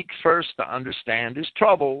 Seek first to understand his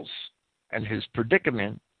troubles and his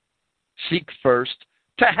predicament. Seek first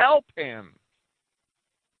to help him.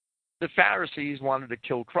 The Pharisees wanted to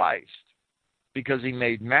kill Christ because he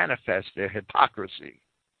made manifest their hypocrisy.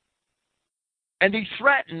 And he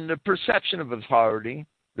threatened the perception of authority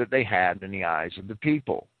that they had in the eyes of the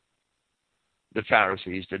people. The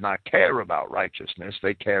Pharisees did not care about righteousness.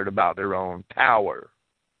 They cared about their own power.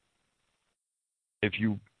 If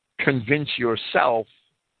you convince yourself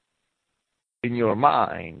in your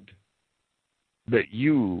mind that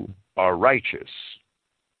you are righteous,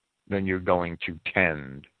 then you're going to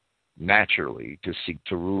tend naturally to seek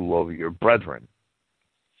to rule over your brethren.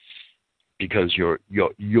 Because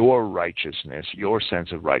your righteousness, your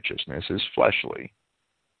sense of righteousness is fleshly.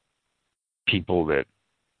 People that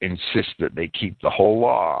insist that they keep the whole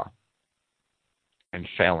law and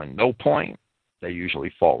fail in no point, they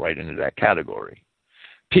usually fall right into that category.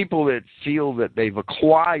 People that feel that they've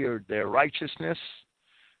acquired their righteousness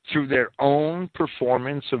through their own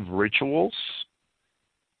performance of rituals,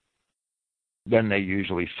 then they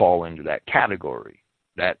usually fall into that category.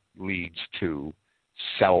 That leads to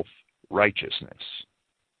self-righteousness.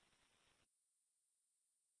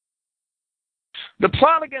 The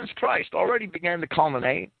plot against Christ already began to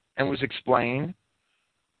culminate and was explained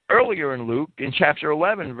earlier in Luke in chapter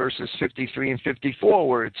 11, verses 53 and 54,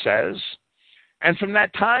 where it says, "And from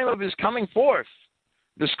that time of his coming forth,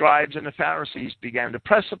 the scribes and the Pharisees began to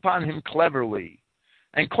press upon him cleverly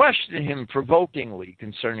and question him provokingly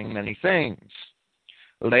concerning many things,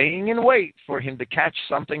 laying in wait for him to catch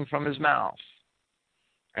something from his mouth."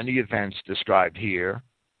 And the events described here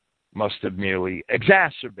must have merely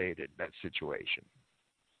exacerbated that situation.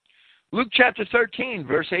 Luke chapter 13,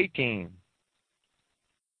 verse 18.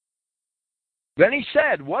 "Then he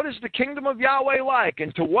said, What is the kingdom of Yahweh like,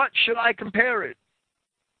 and to what should I compare it?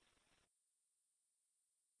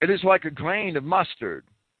 It is like a grain of mustard,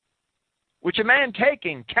 which a man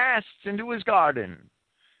taking casts into his garden,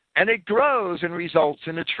 and it grows and results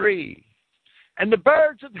in a tree, and the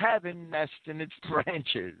birds of heaven nest in its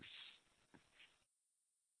branches."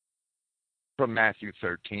 From Matthew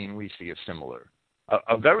 13, we see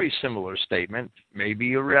a very similar statement,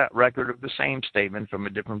 maybe a record of the same statement from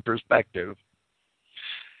a different perspective.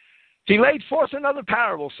 "He laid forth another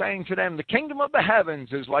parable, saying to them, The kingdom of the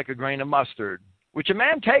heavens is like a grain of mustard, which a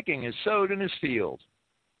man taking is sowed in his field,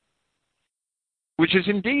 which is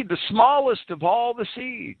indeed the smallest of all the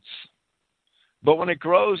seeds. But when it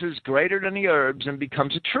grows, is greater than the herbs and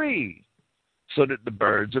becomes a tree, so that the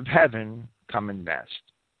birds of heaven come and nest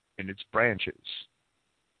in its branches."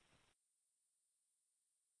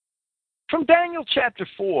 From Daniel chapter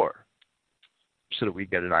 4, so that we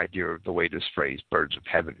get an idea of the way this phrase birds of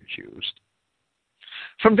heaven is used.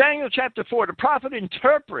 From Daniel chapter 4, the prophet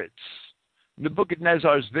interprets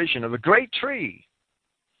Nebuchadnezzar's vision of a great tree.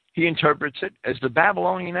 He interprets it as the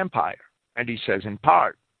Babylonian Empire, and he says in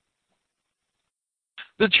part,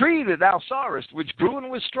 "The tree that thou sawest, which grew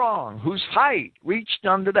and was strong, whose height reached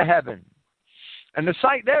unto the heaven, and the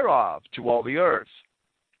sight thereof to all the earth,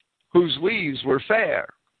 whose leaves were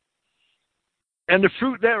fair, and the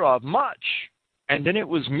fruit thereof much, and in it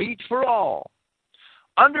was meat for all,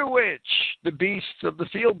 under which the beasts of the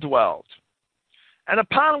field dwelt, and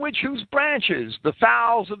upon whose branches the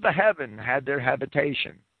fowls of the heaven had their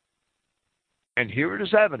habitation." And here it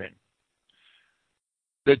is evident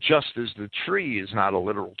that just as the tree is not a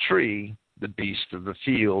literal tree, the beasts of the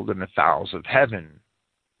field and the fowls of heaven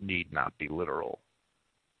need not be literal.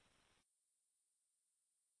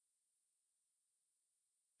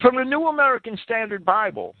 From the New American Standard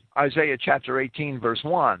Bible, Isaiah chapter 18, verse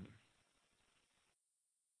 1.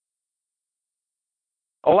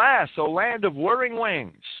 "Alas, O land of whirring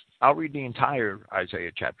wings." I'll read the entire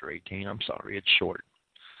Isaiah chapter 18. I'm sorry, it's short.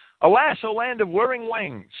 "Alas, O land of whirring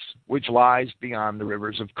wings, which lies beyond the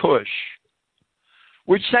rivers of Cush,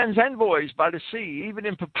 which sends envoys by the sea, even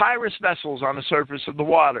in papyrus vessels on the surface of the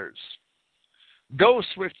waters. Go,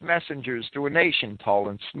 swift messengers, to a nation tall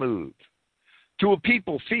and smooth, to a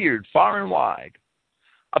people feared far and wide,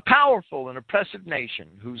 a powerful and oppressive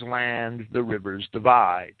nation, whose land the rivers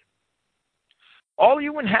divide. All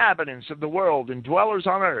you inhabitants of the world and dwellers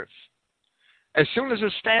on earth, as soon as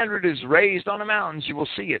a standard is raised on the mountains, you will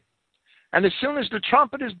see it. And as soon as the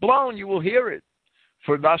trumpet is blown, you will hear it.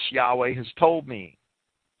 For thus Yahweh has told me,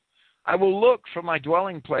 I will look from my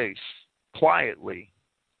dwelling place quietly,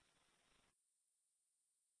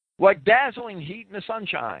 like dazzling heat in the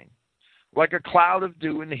sunshine, like a cloud of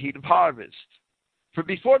dew in the heat of harvest. For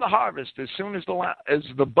before the harvest, as soon as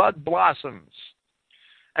the bud blossoms,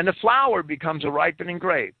 and the flower becomes a ripening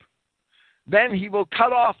grape, then he will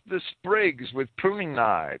cut off the sprigs with pruning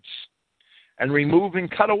knives, and remove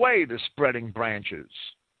and cut away the spreading branches.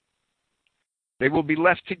 They will be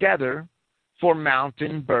left together for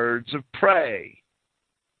mountain birds of prey,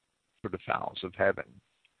 for the fowls of heaven,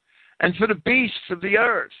 and for the beasts of the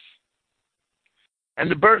earth.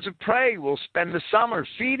 And the birds of prey will spend the summer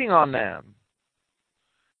feeding on them,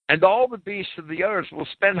 and all the beasts of the earth will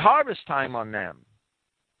spend harvest time on them.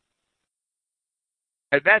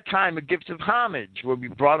 At that time, a gift of homage will be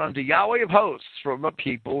brought unto Yahweh of hosts from a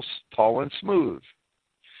people tall and smooth,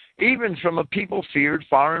 even from a people feared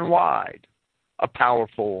far and wide, a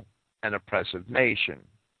powerful and oppressive nation,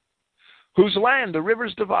 whose land the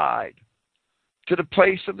rivers divide, to the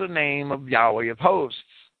place of the name of Yahweh of hosts,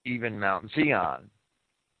 even Mount Zion."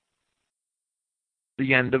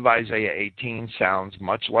 The end of Isaiah 18 sounds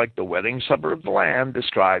much like the wedding supper of the Lamb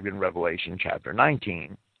described in Revelation chapter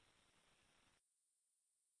 19.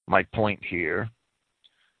 My point here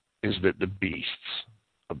is that the beasts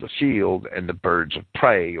of the field and the birds of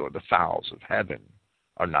prey or the fowls of heaven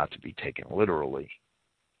are not to be taken literally.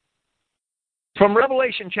 From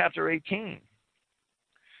Revelation chapter 18.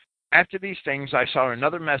 After these things I saw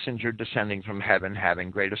another messenger descending from heaven having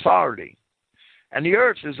great authority, and the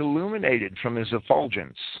earth is illuminated from his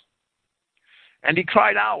effulgence. And he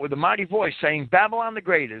cried out with a mighty voice, saying, Babylon the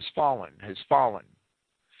Great has fallen,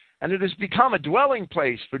 and it has become a dwelling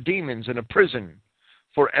place for demons and a prison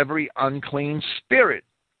for every unclean spirit,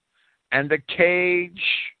 and a cage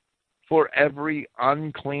for every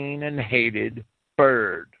unclean and hated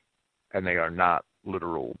bird. And they are not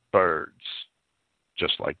literal birds,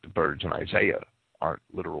 just like the birds in Isaiah aren't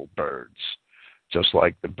literal birds, just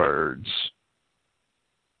like the birds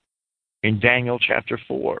in Daniel chapter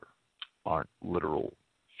 4 aren't literal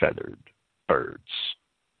feathered birds.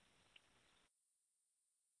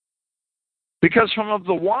 Because from of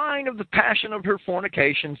the wine of the passion of her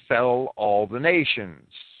fornication fell all the nations.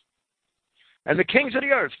 And the kings of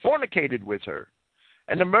the earth fornicated with her,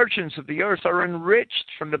 and the merchants of the earth are enriched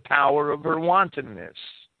from the power of her wantonness.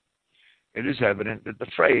 It is evident that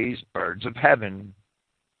the phrase birds of heaven,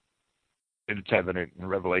 it's evident in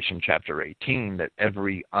Revelation chapter 18 that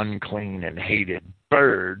every unclean and hated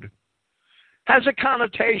bird has a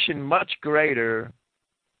connotation much greater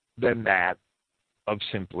than that of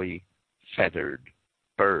simply feathered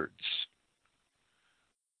birds.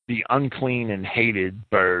 The unclean and hated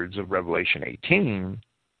birds of Revelation 18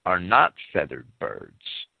 are not feathered birds.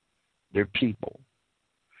 They're people.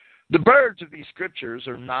 The birds of these scriptures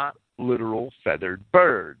are not literal feathered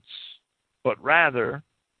birds, but rather,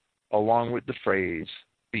 along with the phrase,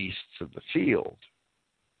 beasts of the field.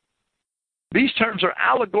 These terms are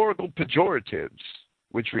allegorical pejoratives,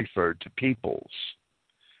 which refer to peoples,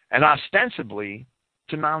 and ostensibly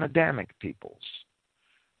to non-Adamic peoples.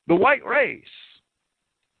 The white race,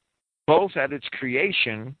 both at its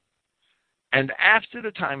creation and after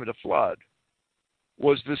the time of the flood,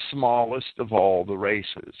 was the smallest of all the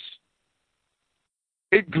races.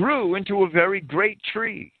 It grew into a very great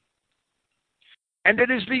tree, and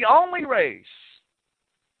it is the only race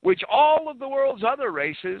which all of the world's other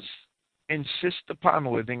races insist upon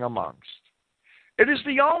living amongst. It is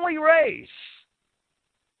the only race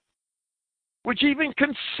which even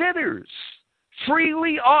considers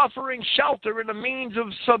freely offering shelter and a means of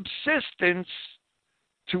subsistence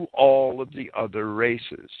to all of the other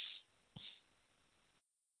races.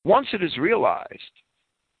 Once it is realized,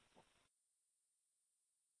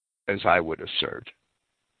 as I would assert,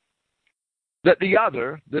 that the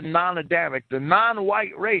other, the non-Adamic, the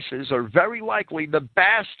non-white races are very likely the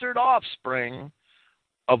bastard offspring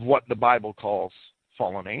of what the Bible calls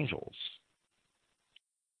fallen angels,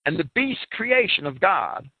 and the beast creation of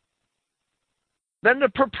God, then the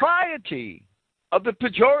propriety of the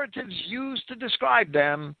pejoratives used to describe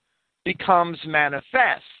them becomes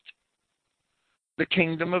manifest. The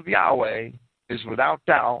kingdom of Yahweh is without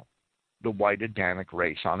doubt the white Adamic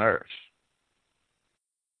race on earth,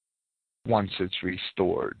 once it's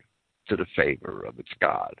restored to the favor of its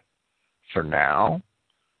God. For now,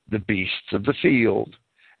 the beasts of the field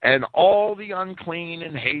and all the unclean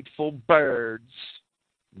and hateful birds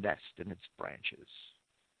nest in its branches.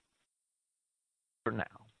 For now.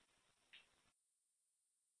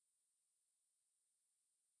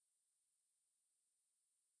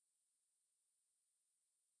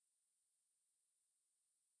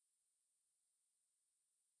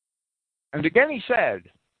 And again he said,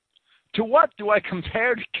 to what do I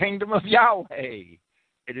compare the kingdom of Yahweh?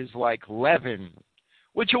 It is like leaven,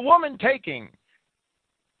 which a woman taking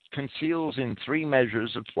conceals in 3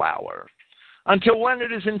 measures of flour, until when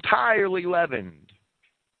it is entirely leavened.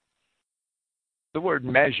 The word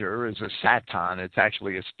measure is a saton. It's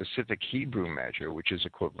actually a specific Hebrew measure, which is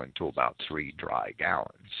equivalent to about 3 dry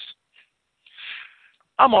gallons.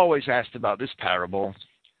 I'm always asked about this parable.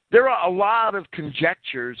 There are a lot of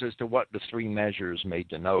conjectures as to what the 3 measures may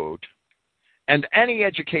denote, and any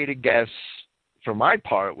educated guess, for my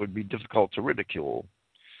part, would be difficult to ridicule.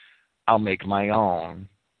 I'll make my own.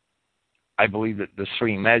 I believe that the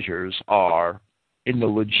 3 measures are, in the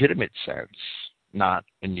legitimate sense, not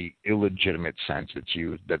in the illegitimate sense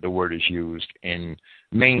that the word is used in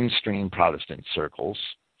mainstream Protestant circles.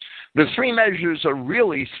 The 3 measures are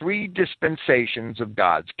really 3 dispensations of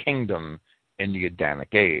God's kingdom in the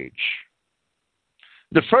Adamic age.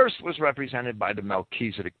 The first was represented by the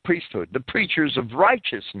Melchizedek priesthood, the preachers of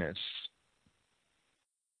righteousness,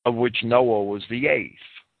 of which Noah was the 8th,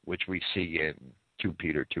 which we see in 2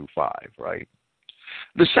 Peter 2:5, right?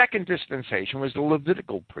 The second dispensation was the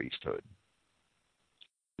Levitical priesthood.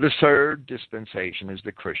 The third dispensation is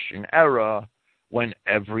the Christian era, when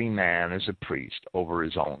every man is a priest over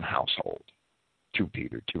his own household. 2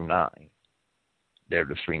 Peter 2:9. They're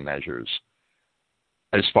the 3 measures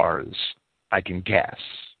as far as I can guess,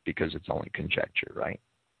 because it's only conjecture, right?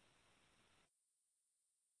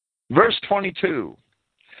 Verse 22.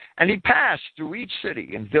 And he passed through each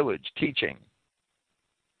city and village teaching.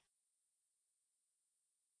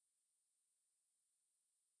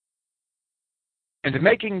 And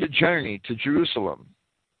making the journey to Jerusalem.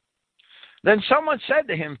 Then someone said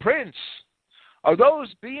to him, Prince, are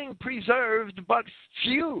those being preserved but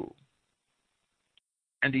few?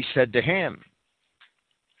 And he said to him,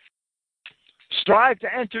 strive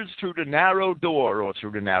to enter through the narrow door, or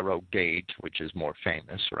through the narrow gate, which is more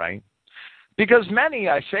famous, right? Because many,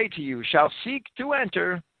 I say to you, shall seek to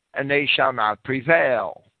enter, and they shall not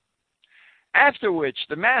prevail. After which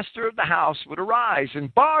the master of the house would arise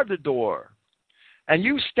and bar the door. And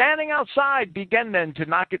you standing outside begin then to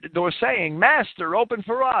knock at the door, saying, Master, open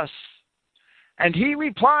for us. And he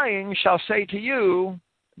replying shall say to you,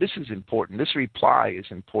 this is important, this reply is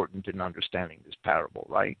important in understanding this parable,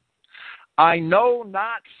 right? I know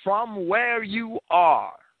not from where you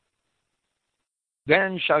are.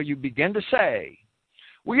 Then shall you begin to say,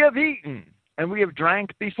 we have eaten and we have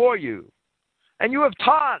drank before you, and you have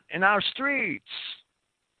taught in our streets.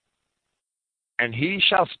 And he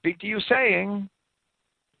shall speak to you, saying,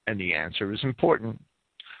 and the answer is important,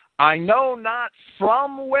 I know not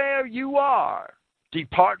from where you are.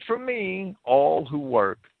 Depart from me, all who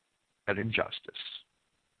work at injustice.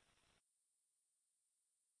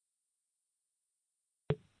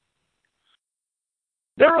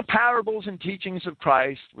 There are parables and teachings of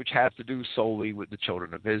Christ which have to do solely with the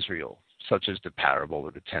children of Israel, such as the parable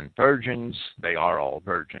of the 10 virgins. They are all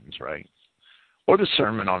virgins, right? Or the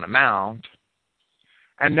Sermon on the Mount.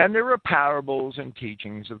 And then there are parables and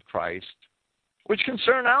teachings of Christ which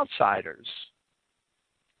concern outsiders,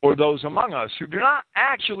 or those among us who do not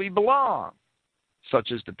actually belong,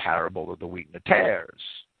 such as the parable of the wheat and the tares,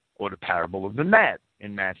 or the parable of the net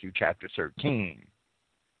in Matthew chapter 13.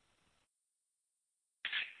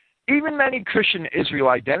 Even many Christian Israel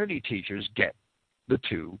identity teachers get the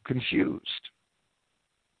two confused.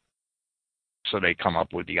 So they come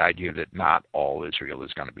up with the idea that not all Israel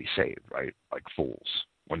is going to be saved, right? Like fools,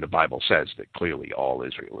 when the Bible says that clearly all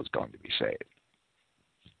Israel is going to be saved.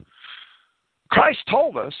 Christ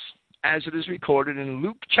told us, as it is recorded in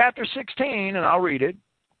Luke chapter 16, and I'll read it,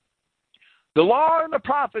 the law and the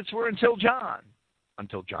prophets were until John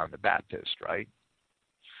the Baptist, right?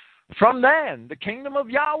 From then, the kingdom of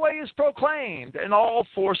Yahweh is proclaimed, and all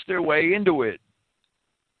force their way into it.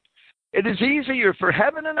 It is easier for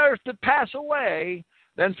heaven and earth to pass away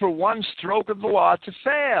than for one stroke of the law to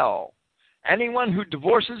fail. Anyone who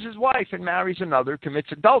divorces his wife and marries another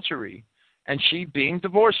commits adultery, and she, being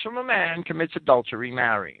divorced from a man, commits adultery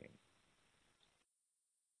marrying.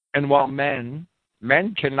 And while men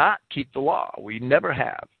cannot keep the law, we never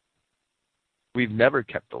have. We've never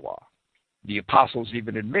kept the law. The apostles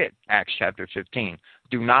even admit, Acts chapter 15,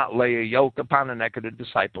 do not lay a yoke upon the neck of the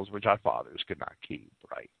disciples which our fathers could not keep,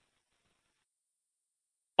 right?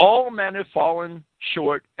 All men have fallen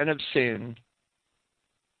short and have sinned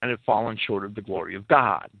and have fallen short of the glory of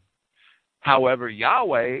God. However,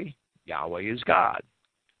 Yahweh is God.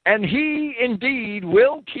 And he indeed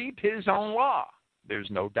will keep his own law. There's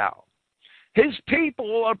no doubt. His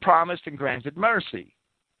people are promised and granted mercy.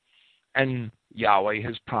 And Yahweh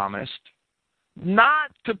has promised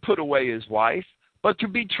not to put away his wife, but to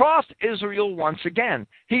betroth Israel once again.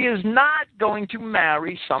 He is not going to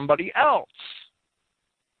marry somebody else.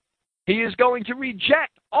 He is going to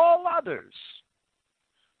reject all others.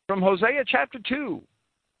 From Hosea chapter 2,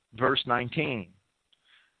 verse 19,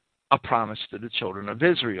 a promise to the children of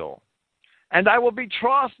Israel. And I will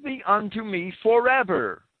betroth thee unto me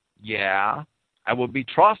forever. Yeah, I will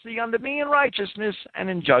betroth thee unto me in righteousness and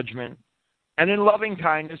in judgment, and in loving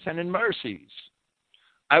kindness and in mercies.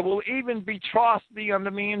 I will even betroth thee unto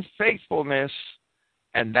me in faithfulness,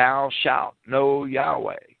 and thou shalt know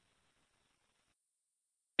Yahweh.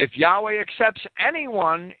 If Yahweh accepts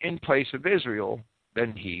anyone in place of Israel,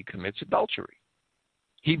 then he commits adultery.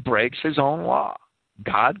 He breaks his own law.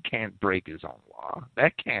 God can't break his own law.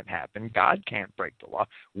 That can't happen. God can't break the law.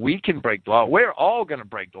 We can break the law. We're all going to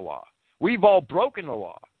break the law. We've all broken the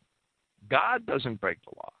law. God doesn't break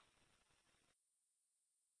the law.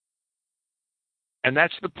 And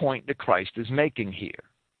that's the point that Christ is making here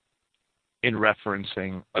in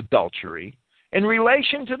referencing adultery in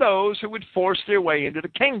relation to those who would force their way into the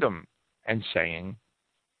kingdom, and saying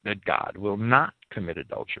that God will not commit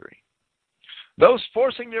adultery. Those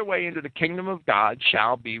forcing their way into the kingdom of God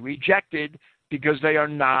shall be rejected because they are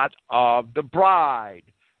not of the bride.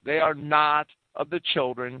 They are not of the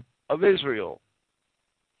children of Israel.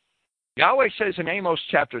 Yahweh says in Amos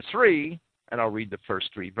chapter 3, and I'll read the first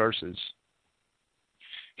 3 verses.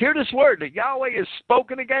 Hear this word that Yahweh has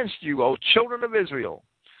spoken against you, O children of Israel,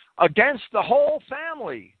 against the whole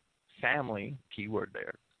family, key word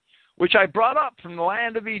there, which I brought up from the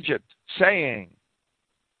land of Egypt, saying,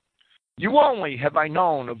 you only have I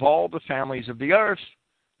known of all the families of the earth,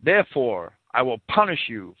 therefore I will punish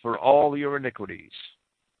you for all your iniquities.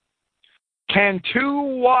 Can 2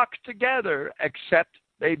 walk together except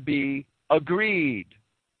they be agreed?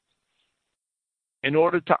 In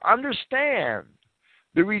order to understand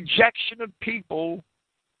the rejection of people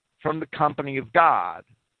from the company of God,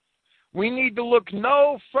 we need to look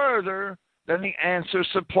no further than the answer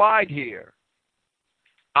supplied here.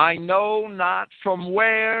 I know not from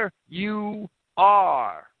where you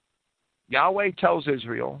are. Yahweh tells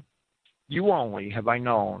Israel, you only have I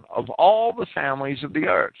known of all the families of the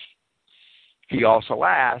earth. He also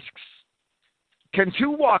asks, can 2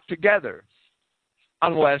 walk together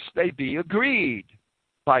unless they be agreed?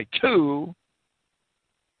 By 2,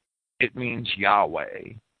 it means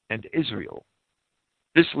Yahweh and Israel.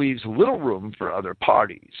 This leaves little room for other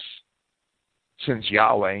parties, since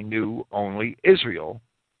Yahweh knew only Israel.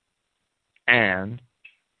 And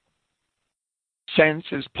since,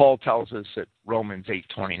 as Paul tells us at Romans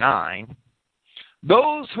 8:29,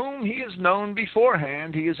 those whom he has known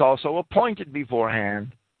beforehand, he has also appointed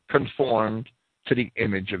beforehand, conformed to the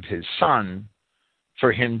image of his Son,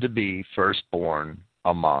 for him to be firstborn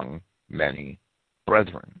among many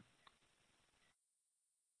brethren.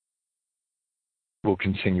 We'll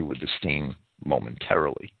continue with this theme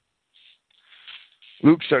momentarily.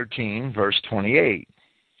 Luke 13, verse 28.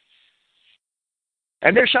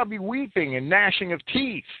 And there shall be weeping and gnashing of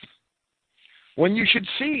teeth when you should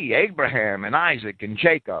see Abraham and Isaac and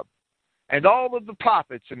Jacob and all of the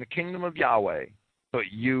prophets in the kingdom of Yahweh,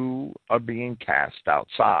 but you are being cast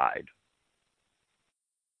outside.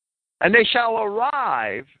 And they shall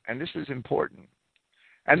arrive, and this is important,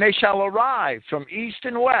 and they shall arrive from east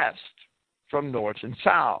and west, from north and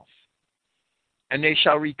south. And they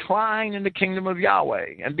shall recline in the kingdom of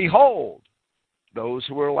Yahweh. And behold, those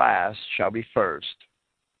who are last shall be first,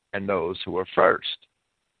 and those who are first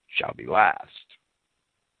shall be last.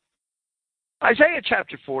 Isaiah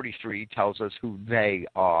chapter 43 tells us who they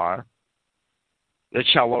are that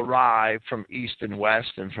shall arrive from east and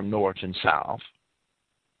west and from north and south.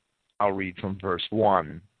 I'll read from verse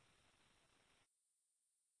 1.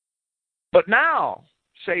 But now,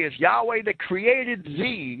 saith Yahweh that created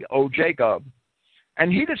thee, O Jacob,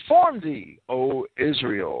 and he that formed thee, O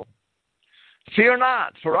Israel. Fear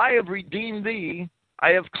not, for I have redeemed thee. I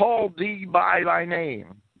have called thee by thy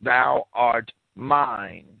name. Thou art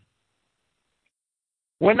mine.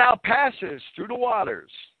 When thou passest through the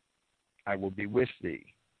waters, I will be with thee.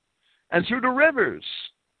 And through the rivers,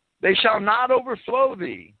 they shall not overflow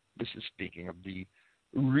thee. This is speaking of the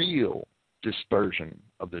real dispersion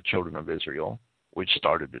of the children of Israel, which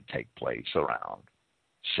started to take place around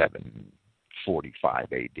 745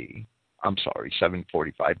 AD. I'm sorry,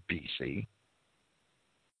 745 BC.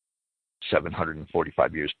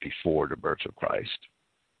 745 years before the birth of Christ.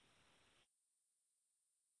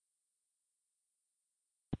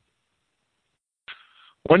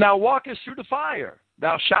 When thou walkest through the fire,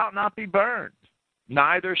 thou shalt not be burned,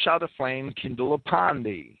 neither shall the flame kindle upon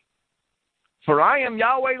thee. For I am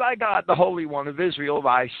Yahweh thy God, the Holy One of Israel,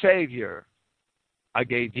 thy Savior. I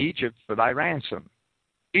gave Egypt for thy ransom,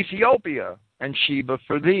 Ethiopia and Sheba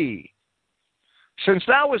for thee. Since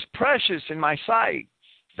thou wast precious in my sight,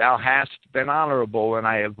 thou hast been honorable, and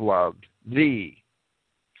I have loved thee.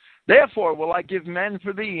 Therefore will I give men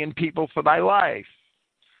for thee and people for thy life.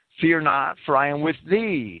 Fear not, for I am with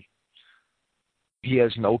thee. He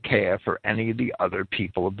has no care for any of the other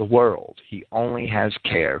people of the world. He only has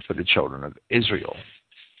care for the children of Israel.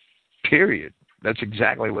 Period. That's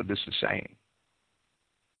exactly what this is saying.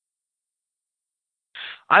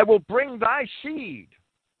 I will bring thy seed,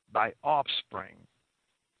 thy offspring,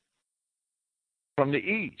 from the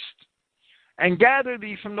east, and gather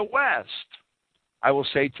thee from the west. I will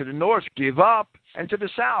say to the north, give up, and to the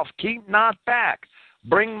south, keep not back.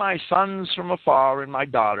 Bring my sons from afar and my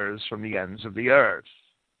daughters from the ends of the earth.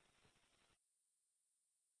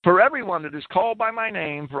 For everyone that is called by my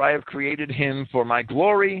name, for I have created him for my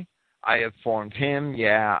glory. I have formed him,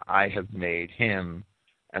 yeah, I have made him.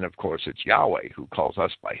 And of course, it's Yahweh who calls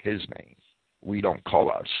us by his name. We don't call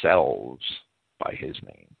ourselves by his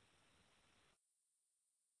name.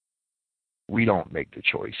 We don't make the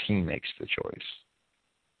choice. He makes the choice.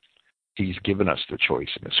 He's given us the choice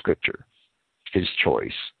in the scripture. his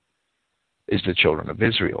choice is the children of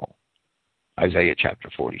Israel. Isaiah chapter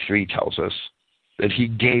 43 tells us that he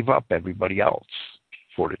gave up everybody else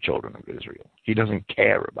for the children of Israel. He doesn't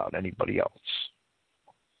care about anybody else.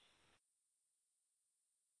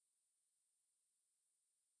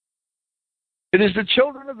 It is the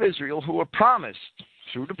children of Israel who are promised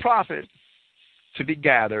through the prophet to be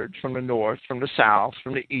gathered from the north, from the south,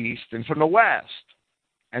 from the east, and from the west,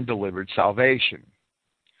 and delivered salvation.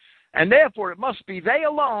 And therefore it must be they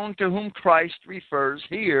alone to whom Christ refers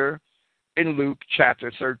here in Luke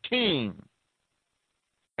chapter 13.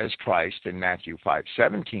 As Christ in Matthew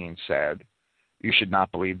 5:17 said, you should not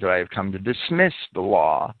believe that I have come to dismiss the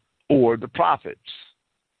law or the prophets.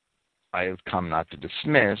 I have come not to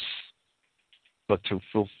dismiss, but to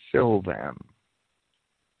fulfill them.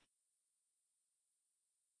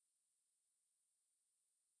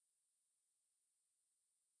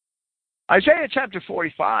 Isaiah chapter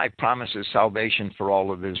 45 promises salvation for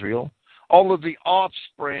all of Israel, all of the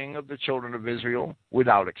offspring of the children of Israel,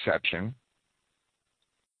 without exception.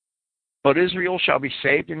 But Israel shall be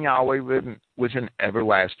saved in Yahweh with an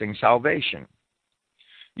everlasting salvation.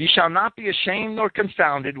 Ye shall not be ashamed nor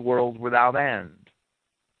confounded, world without end.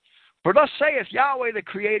 For thus saith Yahweh that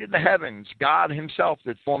created the heavens, God himself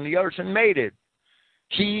that formed the earth and made it.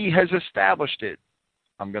 He has established it.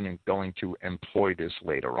 I'm going to employ this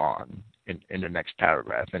later on in the next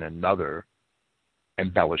paragraph in another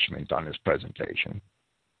embellishment on this presentation.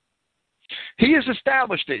 He has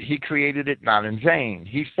established it. He created it not in vain.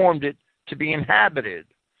 He formed it to be inhabited.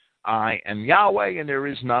 I am Yahweh, and there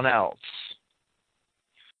is none else.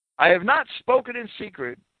 I have not spoken in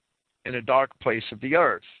secret in a dark place of the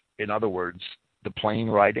earth. In other words, the plain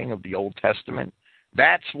writing of the Old Testament.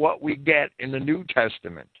 That's what we get in the New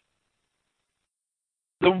Testament.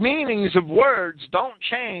 The meanings of words don't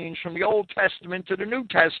change from the Old Testament to the New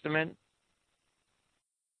Testament.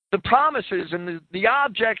 The promises and the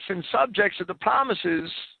objects and subjects of the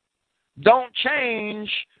promises don't change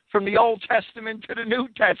from the Old Testament to the New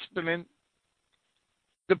Testament.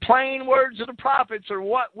 The plain words of the prophets are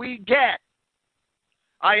what we get.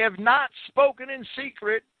 I have not spoken in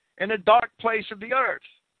secret in a dark place of the earth.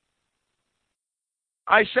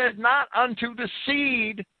 I said not unto the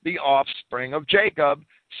seed, the offspring of Jacob,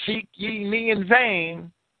 seek ye me in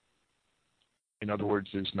vain. In other words,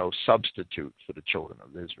 there's no substitute for the children of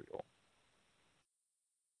Israel.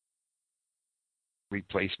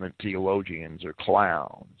 Replacement theologians are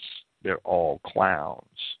clowns. They're all clowns.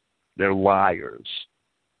 They're liars.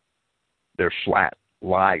 They're flat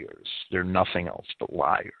liars. They're nothing else but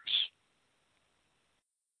liars.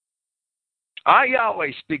 I,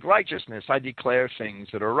 Yahweh, speak righteousness. I declare things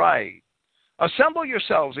that are right. Assemble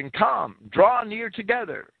yourselves and come. Draw near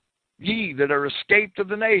together. Ye that are escaped of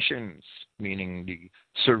the nations, meaning the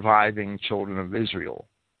surviving children of Israel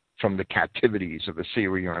from the captivities of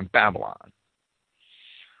Assyria and Babylon.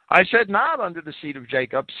 I said not unto the seed of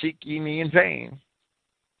Jacob, seek ye me in vain.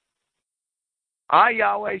 I,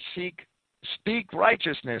 Yahweh, speak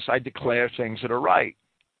righteousness. I declare things that are right.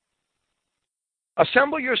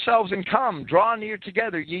 Assemble yourselves and come, draw near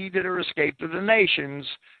together, ye that are escaped of the nations.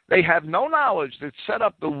 They have no knowledge that set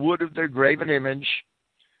up the wood of their graven image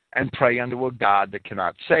and pray unto a God that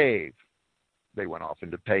cannot save. They went off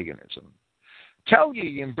into paganism. Tell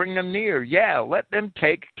ye and bring them near, let them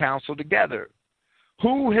take counsel together.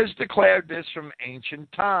 Who has declared this from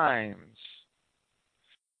ancient times?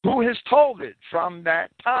 Who has told it from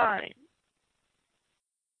that time?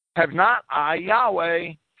 Have not I,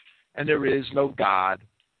 Yahweh, and there is no God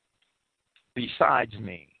besides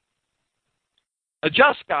me. A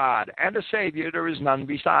just God and a Savior, there is none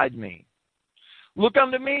beside me. Look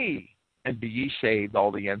unto me, and be ye saved,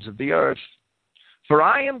 all the ends of the earth. For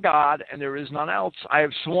I am God, and there is none else. I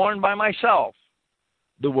have sworn by myself.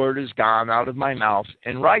 The word is gone out of my mouth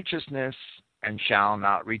in righteousness, and shall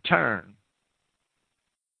not return.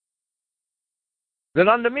 Then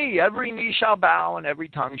unto me every knee shall bow, and every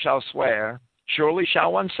tongue shall swear. Surely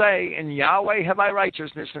shall one say, in Yahweh have I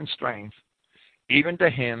righteousness and strength. Even to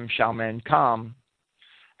him shall men come.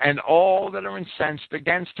 And all that are incensed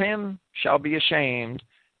against him shall be ashamed.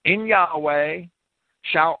 In Yahweh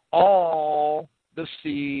shall all the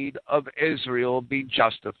seed of Israel be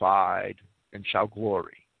justified and shall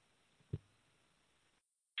glory.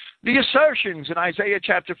 The assertions in Isaiah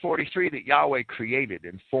chapter 43 that Yahweh created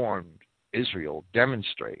and formed Israel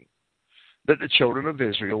demonstrate that the children of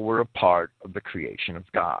Israel were a part of the creation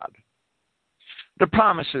of God. The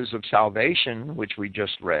promises of salvation, which we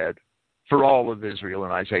just read, for all of Israel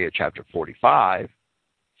in Isaiah chapter 45,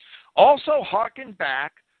 also hearken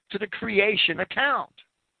back to the creation account.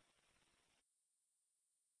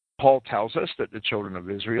 Paul tells us that the children of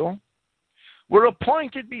Israel were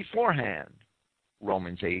appointed beforehand,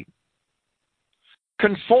 Romans 8,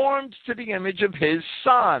 conformed to the image of his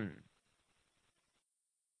Son.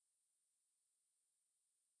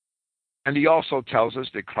 And he also tells us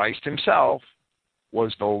that Christ himself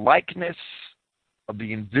was the likeness of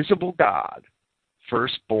the invisible God,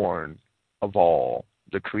 firstborn of all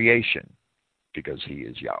the creation, because he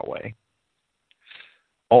is Yahweh.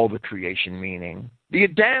 All the creation meaning the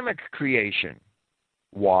Adamic creation.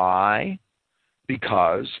 Why?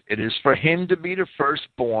 Because it is for him to be the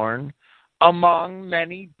firstborn among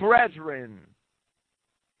many brethren.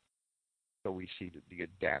 So we see that the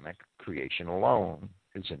Adamic creation alone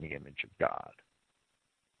is in the image of God.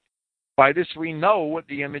 By this we know what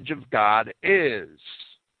the image of God is.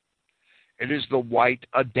 It is the white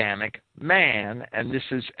Adamic man, and this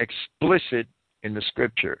is explicit in the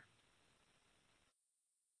Scripture.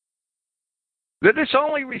 That this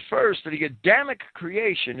only refers to the Adamic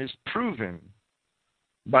creation is proven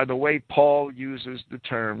by the way Paul uses the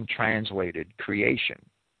term translated creation,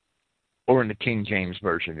 or in the King James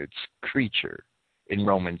Version, it's creature in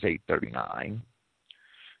Romans 8:39,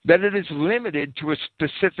 that it is limited to a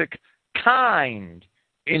specific kind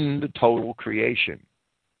in the total creation.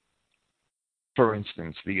 For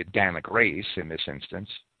instance, the Adamic race in this instance,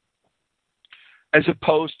 as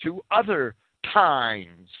opposed to other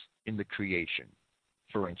kinds in the creation.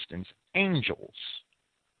 For instance, angels.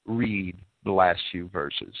 Read the last few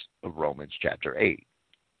verses of Romans chapter 8.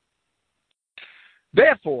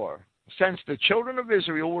 Therefore, since the children of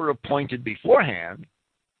Israel were appointed beforehand,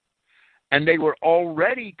 and they were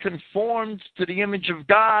already conformed to the image of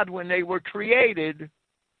God when they were created,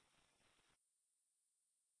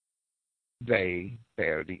 they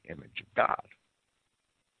bear the image of God.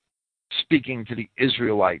 Speaking to the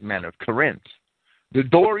Israelite men of Corinth, the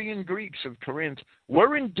Dorian Greeks of Corinth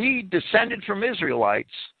were indeed descended from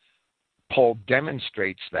Israelites. Paul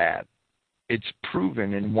demonstrates that. It's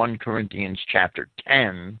proven in 1 Corinthians chapter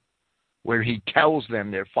 10, where he tells them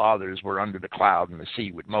their fathers were under the cloud in the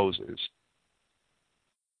sea with Moses.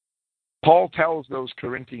 Paul tells those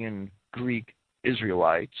Corinthian Greek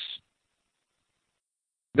Israelites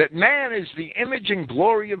that man is the image and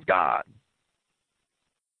glory of God.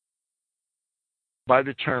 By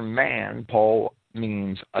the term man, Paul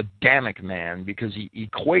means Adamic man because he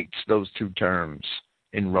equates those two terms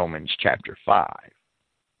in Romans chapter 5.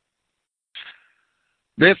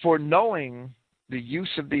 Therefore, knowing the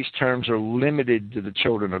use of these terms are limited to the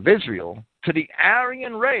children of Israel, to the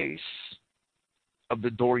Aryan race of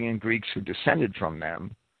the Dorian Greeks who descended from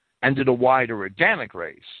them, and to the wider Adamic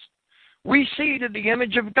race, we see that the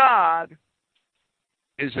image of God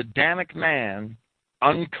is Adamic man,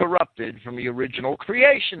 uncorrupted from the original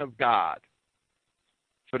creation of God.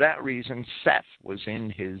 For that reason, Seth was in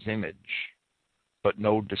his image, but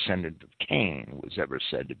no descendant of Cain was ever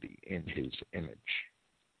said to be in his image.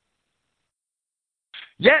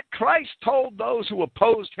 Yet Christ told those who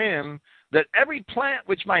opposed him that every plant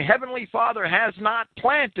which my heavenly Father has not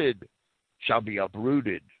planted shall be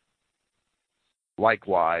uprooted.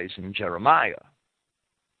 Likewise in Jeremiah,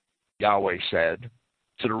 Yahweh said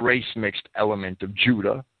to the race-mixed element of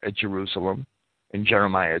Judah at Jerusalem in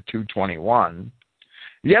Jeremiah 2:21,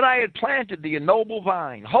 yet I had planted thee a noble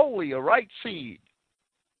vine, wholly a right seed.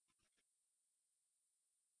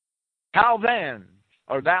 How then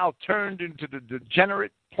art thou turned into the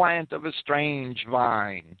degenerate plant of a strange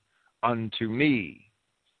vine unto me?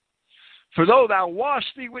 For though thou wash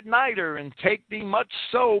thee with niter and take thee much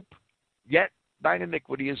soap, yet thine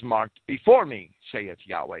iniquity is marked before me, saith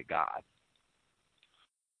Yahweh God.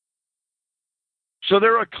 So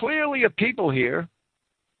there are clearly a people here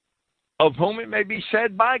of whom it may be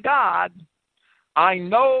said by God, I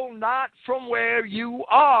know not from where you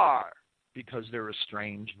are, because they're a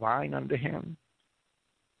strange vine unto him,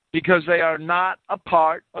 because they are not a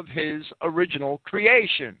part of his original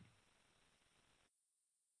creation.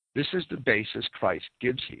 This is the basis Christ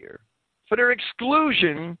gives here for their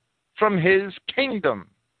exclusion from his kingdom.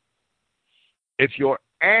 If your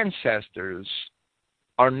ancestors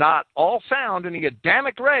are not all found in the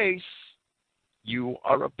Adamic race, you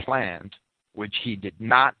are a plant which he did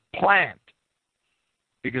not plant,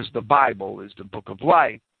 because the Bible is the book of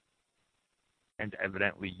life, and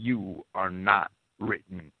evidently you are not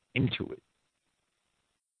written into it.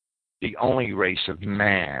 The only race of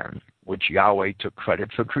man which Yahweh took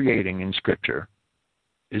credit for creating in Scripture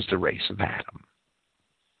is the race of Adam.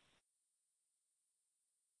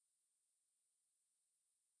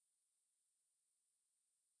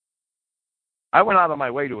 I went out of my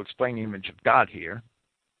way to explain the image of God here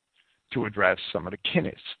to address some of the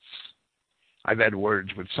kinists. I've had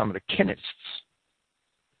words with some of the Kinists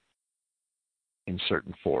in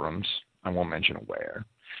certain forums. I won't mention where.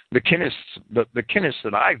 The Kinists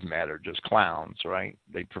that I've met are just clowns, right?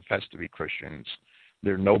 They profess to be Christians.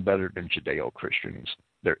 They're no better than Judeo-Christians.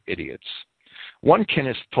 They're idiots. One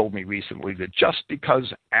Kinnist told me recently that just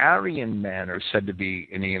because Aryan men are said to be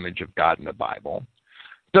in the image of God in the Bible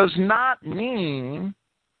does not mean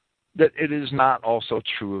that it is not also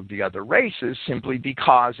true of the other races simply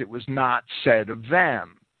because it was not said of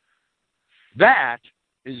them. That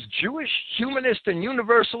is Jewish humanist and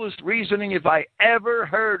universalist reasoning if I ever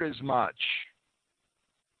heard as much.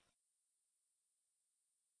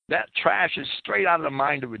 That trash is straight out of the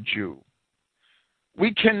mind of a Jew.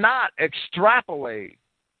 We cannot extrapolate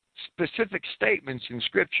specific statements in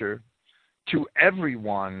Scripture to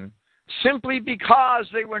everyone simply because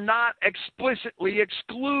they were not explicitly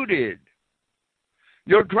excluded.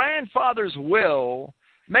 Your grandfather's will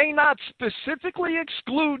may not specifically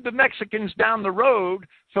exclude the Mexicans down the road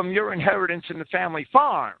from your inheritance in the family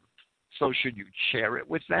farm. So should you share it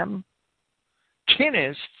with them?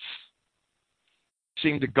 Kinists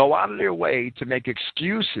seem to go out of their way to make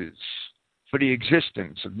excuses for the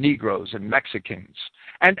existence of Negroes and Mexicans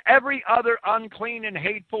and every other unclean and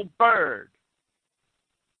hateful bird.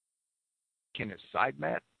 Kinists I've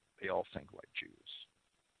met, they all think like Jews.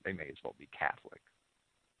 They may as well be Catholic.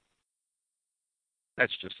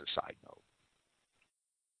 That's just a side note.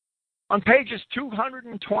 On pages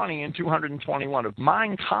 220 and 221 of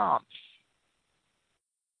Mein Kampf,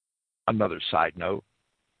 another side note,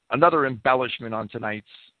 another embellishment on tonight's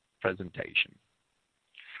presentation.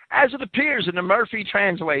 As it appears in the Murphy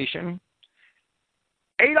translation,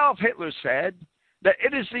 Adolf Hitler said that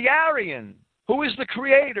it is the Aryan who is the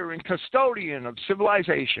creator and custodian of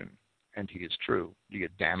civilization. And he is true. The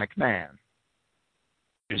Adamic man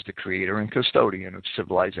is the creator and custodian of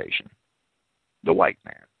civilization. The white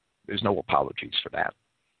man. There's no apologies for that.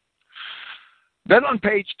 Then on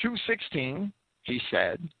page 216, he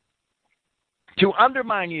said, to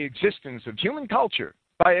undermine the existence of human culture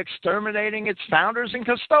by exterminating its founders and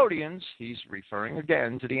custodians, he's referring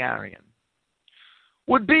again to the Aryan,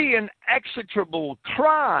 would be an execrable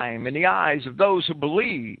crime in the eyes of those who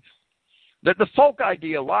believe that the folk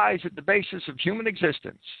idea lies at the basis of human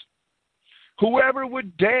existence. Whoever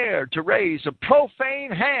would dare to raise a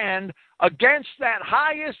profane hand against that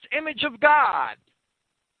highest image of God,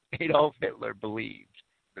 Adolf Hitler believed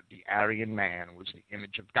that the Aryan man was the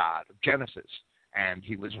image of God of Genesis, and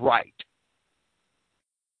he was right.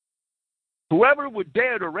 Whoever would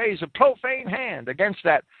dare to raise a profane hand against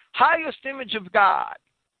that highest image of God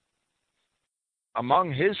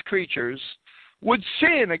among his creatures would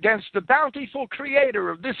sin against the bountiful creator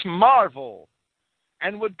of this marvel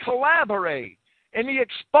and would collaborate in the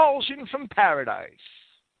expulsion from paradise.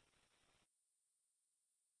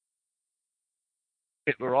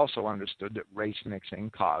 Hitler also understood that race mixing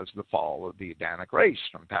caused the fall of the Adamic race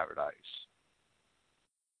from paradise,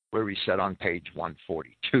 where he said on page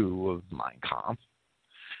 142 of Mein Kampf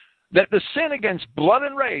that the sin against blood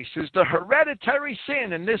and race is the hereditary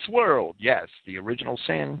sin in this world. Yes, the original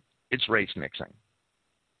sin, it's race mixing.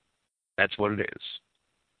 That's what it is.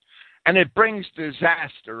 And it brings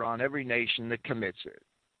disaster on every nation that commits it.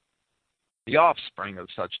 The offspring of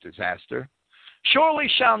such disaster surely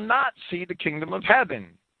shall not see the kingdom of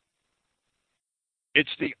heaven. It's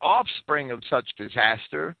the offspring of such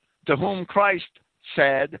disaster to whom Christ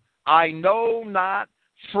said, I know not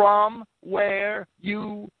from where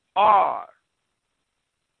you are.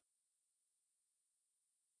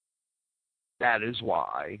 That is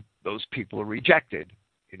why those people are rejected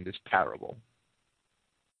in this parable.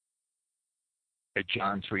 At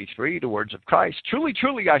John 3:3, the words of Christ, truly,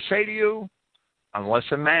 truly, I say to you, unless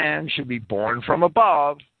a man should be born from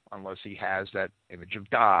above, unless he has that image of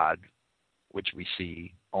God, which we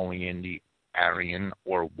see only in the Aryan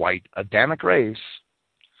or white Adamic race,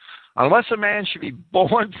 unless a man should be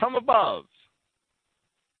born from above,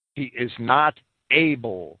 he is not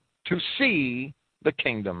able to see the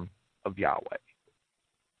kingdom of Yahweh.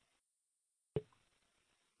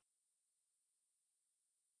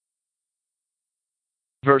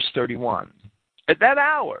 Verse 31. At that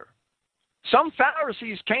hour, some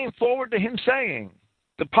Pharisees came forward to him, saying,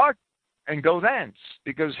 depart and go thence,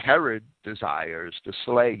 because Herod desires to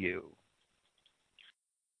slay you.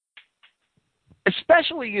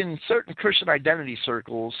 Especially in certain Christian identity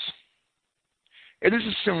circles, it is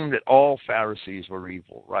assumed that all Pharisees were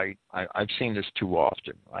evil, right? I've seen this too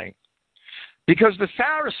often, right? Because the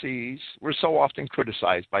Pharisees were so often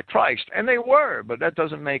criticized by Christ, and they were, but that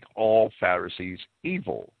doesn't make all Pharisees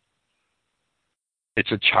evil.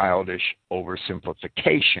 It's a childish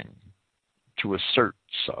oversimplification. to assert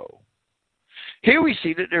so. Here we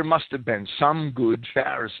see that there must have been some good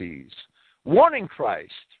Pharisees warning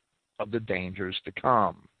Christ of the dangers to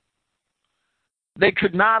come. They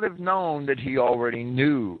could not have known that he already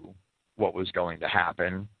knew what was going to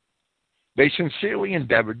happen. They sincerely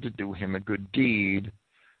endeavored to do him a good deed,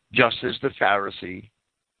 just as the Pharisee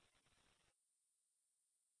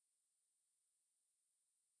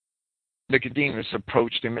Nicodemus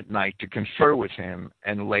approached him at night to confer with him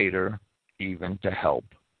and later even to help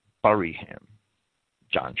bury him.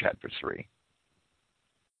 John chapter 3.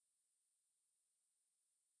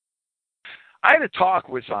 I had a talk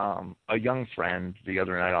with a young friend the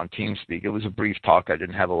other night on TeamSpeak. It was a brief talk. I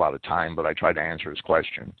didn't have a lot of time, but I tried to answer his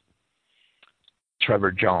question.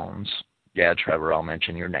 Trevor Jones. Yeah, Trevor, I'll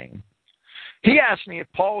mention your name. He asked me if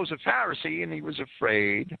Paul was a Pharisee, and he was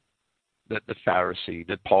afraid that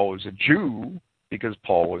Paul was a Jew because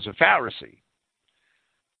Paul was a Pharisee.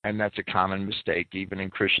 And that's a common mistake, even in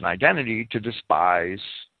Christian identity, to despise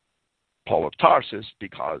Paul of Tarsus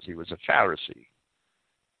because he was a Pharisee.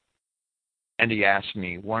 And he asked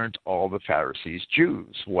me, weren't all the Pharisees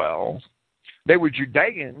Jews? Well, they were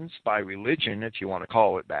Judeans by religion, if you want to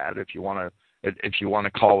call it that. If you want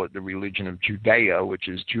to call it the religion of Judea, which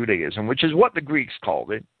is Judaism, which is what the Greeks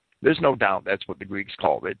called it. There's no doubt that's what the Greeks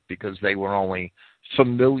called it because they were only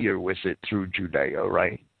familiar with it through Judea,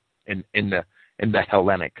 right? In the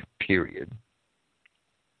Hellenic period.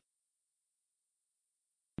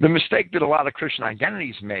 The mistake that a lot of Christian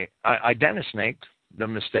identities make, identists make, the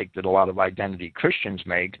mistake that a lot of identity Christians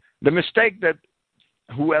make, the mistake that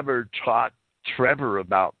whoever taught Trevor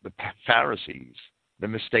about the Pharisees, the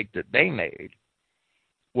mistake that they made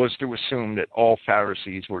was to assume that all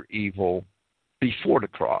Pharisees were evil before the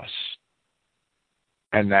cross.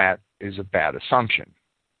 And that is a bad assumption.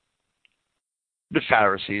 The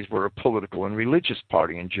Pharisees were a political and religious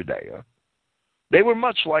party in Judea. They were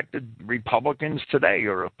much like the Republicans today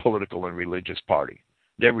are a political and religious party.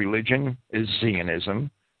 Their religion is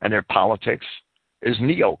Zionism, and their politics is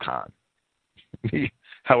neocon.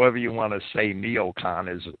 However you want to say neocon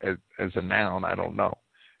as a noun, I don't know.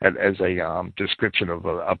 As a description of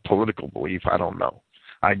a political belief, I don't know.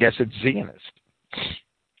 I guess it's Zionist,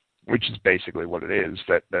 which is basically what it is.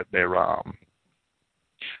 That they're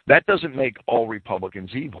that doesn't make all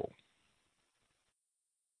Republicans evil.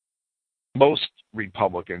 Most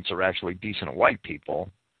Republicans are actually decent white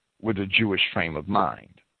people with a Jewish frame of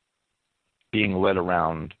mind, being led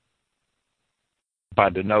around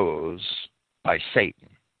by the nose by Satan,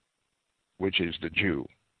 which is the Jew.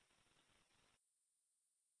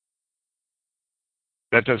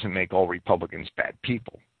 That doesn't make all Republicans bad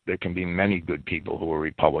people. There can be many good people who are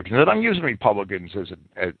Republicans. And I'm using Republicans as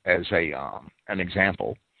an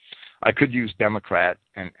example. I could use Democrat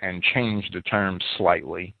and change the term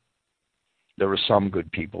slightly. There are some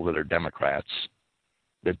good people that are Democrats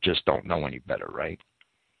that just don't know any better, right?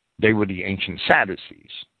 They were the ancient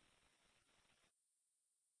Sadducees.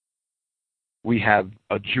 We have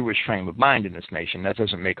a Jewish frame of mind in this nation. That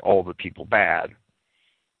doesn't make all the people bad.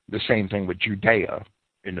 The same thing with Judea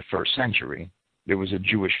in the first century. There was a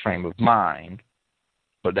Jewish frame of mind,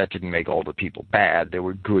 but that didn't make all the people bad. There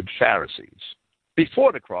were good Pharisees.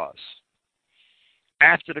 Before the cross.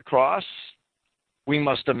 After the cross, we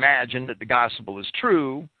must imagine that the gospel is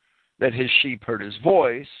true, that his sheep heard his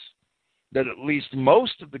voice, that at least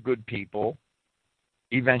most of the good people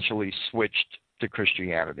eventually switched to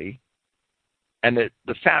Christianity, and that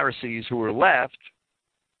the Pharisees who were left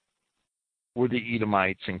were the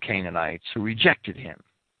Edomites and Canaanites who rejected him.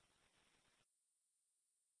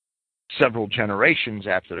 Several generations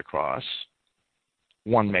after the cross,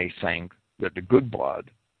 one may think that the good blood,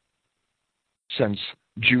 since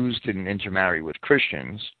Jews didn't intermarry with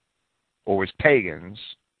Christians or with pagans,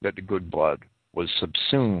 that the good blood was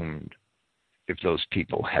subsumed if those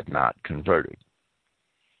people had not converted.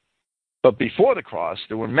 But before the cross,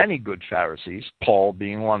 there were many good Pharisees, Paul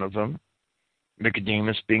being one of them,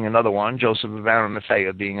 Nicodemus being another one, Joseph of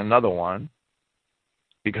Arimathea being another one,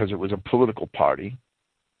 because it was a political party.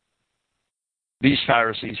 These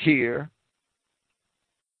Pharisees here,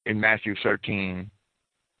 in Matthew 13,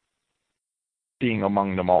 being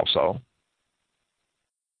among them also,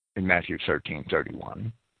 in Matthew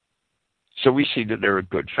 13:31. So we see that there are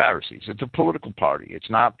good Pharisees. It's a political party. It's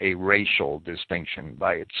not a racial distinction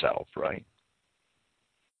by itself, right?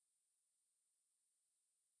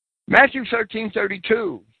 Matthew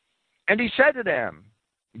 13:32. And he said to them,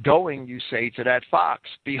 going, you say to that fox,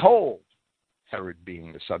 behold, Herod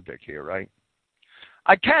being the subject here, right?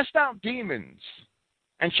 I cast out demons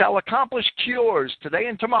and shall accomplish cures today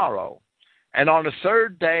and tomorrow, and on the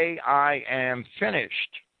third day I am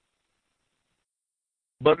finished.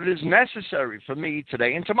 But it is necessary for me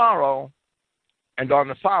today and tomorrow and on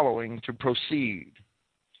the following to proceed,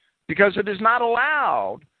 because it is not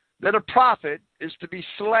allowed that a prophet is to be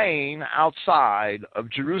slain outside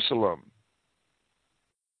of Jerusalem.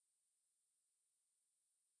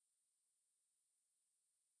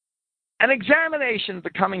 An examination of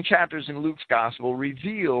the coming chapters in Luke's Gospel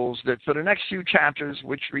reveals that for the next few chapters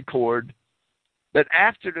which record, that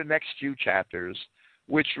after the next few chapters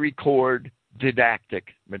which record didactic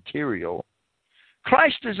material,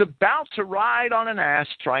 Christ is about to ride on an ass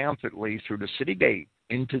triumphantly through the city gate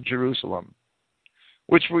into Jerusalem,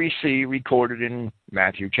 which we see recorded in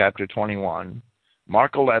Matthew chapter 21,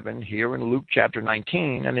 Mark 11, here in Luke chapter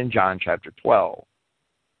 19, and in John chapter 12.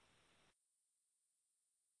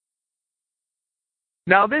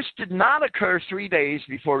 Now, this did not occur 3 days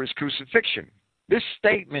before his crucifixion. This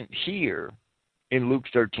statement here in Luke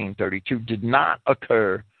 13:32 did not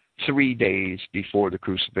occur 3 days before the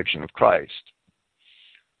crucifixion of Christ,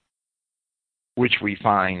 which we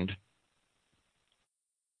find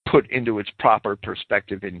put into its proper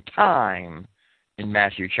perspective in time in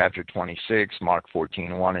Matthew chapter 26, Mark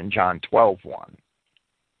 14:1, and John 12:1.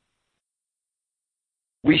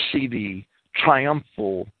 We see the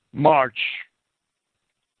triumphal march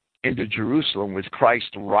into Jerusalem with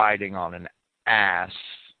Christ riding on an ass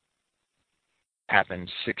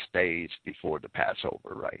happened 6 days before the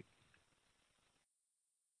Passover, right?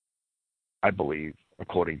 I believe,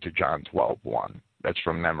 according to John 12:1. That's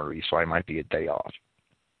from memory, so I might be a day off.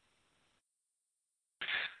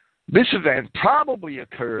 This event probably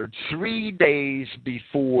occurred 3 days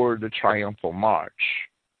before the triumphal march,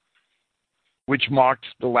 which marked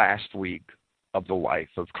the last week of the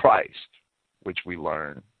life of Christ, which we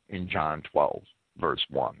learn in John 12, verse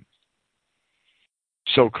 1.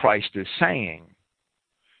 So Christ is saying,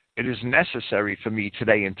 it is necessary for me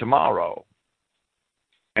today and tomorrow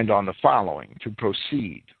and on the following to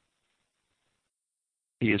proceed.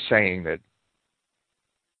 He is saying that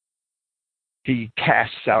he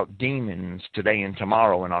casts out demons today and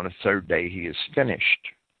tomorrow, and on the third day he is finished.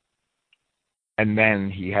 And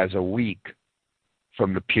then he has a week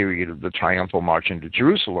from the period of the triumphal march into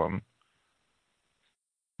Jerusalem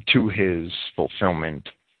to his fulfillment,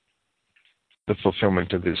 the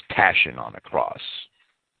fulfillment of his passion on the cross,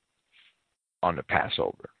 on the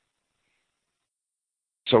Passover.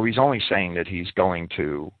 So he's only saying that he's going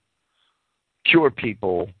to cure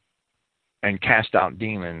people and cast out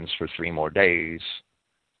demons for 3 more days,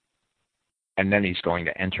 and then he's going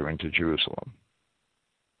to enter into Jerusalem.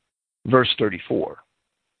 Verse 34.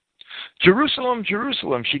 Jerusalem,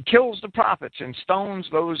 Jerusalem, she kills the prophets and stones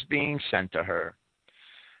those being sent to her.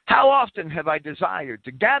 How often have I desired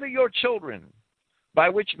to gather your children, by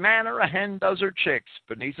which manner a hen does her chicks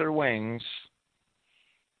beneath her wings,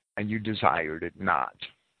 and you desired it not.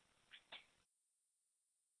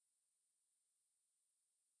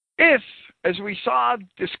 If, as we saw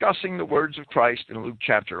discussing the words of Christ in Luke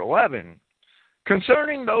chapter 11,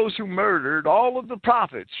 concerning those who murdered all of the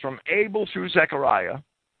prophets from Abel through Zechariah,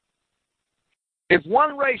 if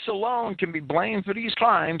one race alone can be blamed for these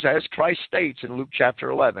crimes, as Christ states in Luke chapter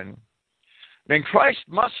 11, then Christ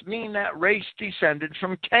must mean that race descended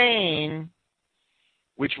from Cain,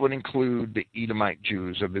 which would include the Edomite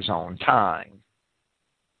Jews of his own time.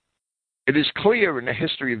 It is clear in the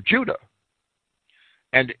history of Judah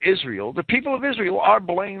and Israel, the people of Israel are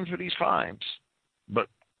blamed for these crimes, but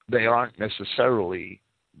they aren't necessarily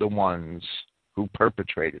the ones who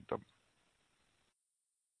perpetrated them.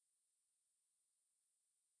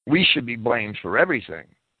 We should be blamed for everything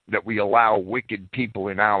that we allow wicked people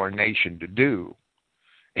in our nation to do,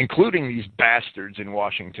 including these bastards in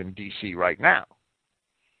Washington, D.C. right now.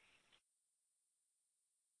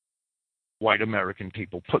 White American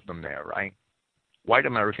people put them there, right? White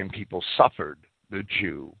American people suffered the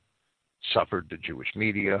Jew, suffered the Jewish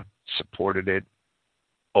media, supported it,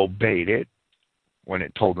 obeyed it when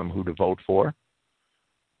it told them who to vote for,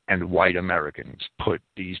 and white Americans put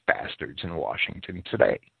these bastards in Washington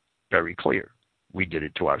today. Very clear. We did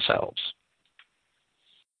it to ourselves.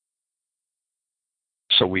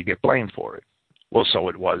 So we get blamed for it. Well, so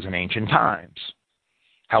it was in ancient times.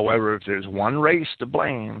 However, if there's one race to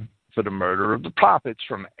blame for the murder of the prophets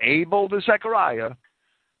from Abel to Zechariah,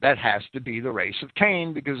 that has to be the race of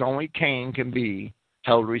Cain, because only Cain can be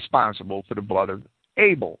held responsible for the blood of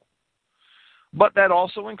Abel. But that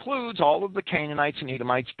also includes all of the Canaanites and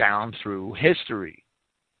Edomites down through history.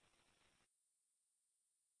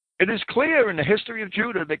 It is clear in the history of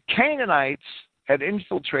Judah that Canaanites had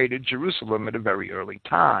infiltrated Jerusalem at a very early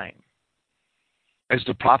time. As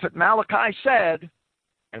the prophet Malachi said,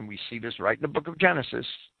 and we see this right in the book of Genesis,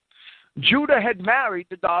 Judah had married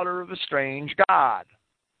the daughter of a strange god.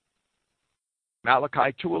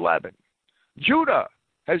 Malachi 2:11. Judah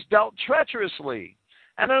has dealt treacherously,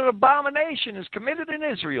 and an abomination is committed in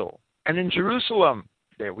Israel and in Jerusalem.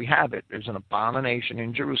 There we have it. There's an abomination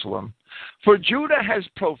in Jerusalem. For Judah has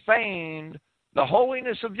profaned the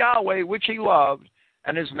holiness of Yahweh, which he loved,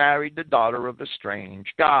 and has married the daughter of a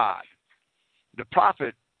strange god. The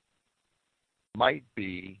prophet might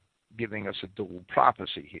be giving us a dual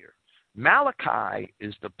prophecy here. Malachi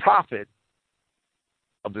is the prophet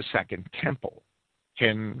of the second temple.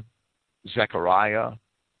 Him, Zechariah,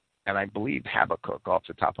 and I believe Habakkuk off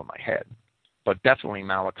the top of my head, but definitely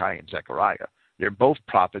Malachi and Zechariah. They're both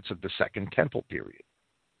prophets of the second temple period.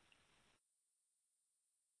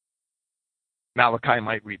 Malachi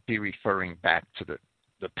might be referring back to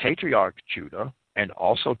the patriarch Judah and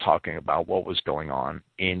also talking about what was going on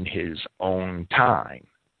in his own time.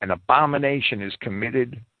 An abomination is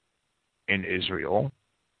committed in Israel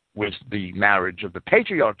with the marriage of the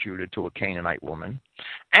patriarch Judah to a Canaanite woman,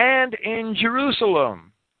 and in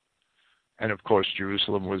Jerusalem. And of course,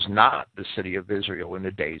 Jerusalem was not the city of Israel in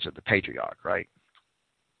the days of the patriarch, right?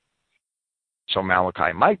 So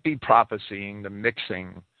Malachi might be prophesying the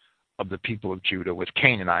mixing of the people of Judah with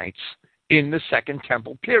Canaanites in the Second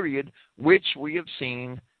Temple period, which we have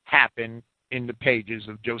seen happen in the pages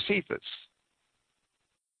of Josephus,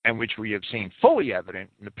 and which we have seen fully evident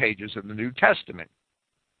in the pages of the New Testament,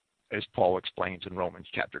 as Paul explains in Romans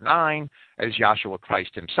chapter 9, as Yahshua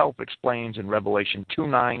Christ himself explains in Revelation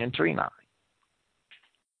 2:9 and 3:9.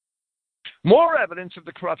 More evidence of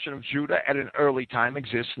the corruption of Judah at an early time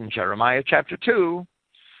exists in Jeremiah chapter 2.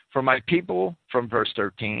 For my people, from verse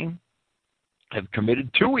 13, have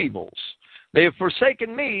committed two evils. They have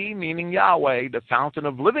forsaken me, meaning Yahweh, the fountain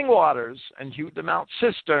of living waters, and hewed them out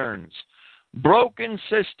cisterns, broken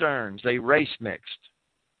cisterns, they race mixed,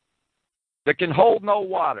 that can hold no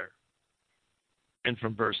water. And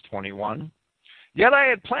from verse 21, yet I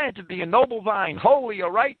had planted thee a noble vine, holy, a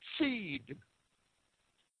right seed.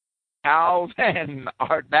 How then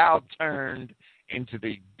art thou turned into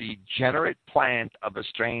the degenerate plant of a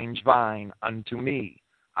strange vine unto me?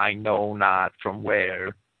 I know not from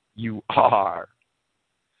where you are.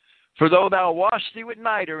 For though thou wash thee with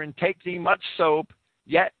niter and take thee much soap,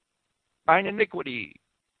 yet thine iniquity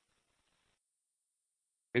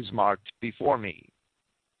is marked before me,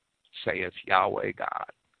 saith Yahweh God.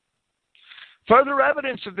 Further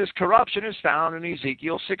evidence of this corruption is found in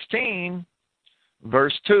Ezekiel 16,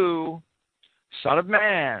 verse 2. Son of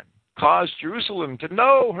man, cause Jerusalem to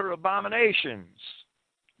know her abominations.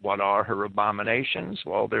 What are her abominations?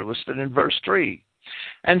 Well, they're listed in verse 3.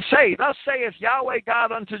 And say, thus saith Yahweh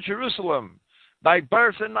God unto Jerusalem, thy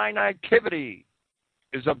birth and thy nativity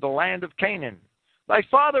is of the land of Canaan. Thy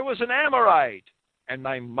father was an Amorite, and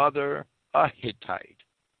thy mother a Hittite.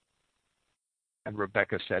 And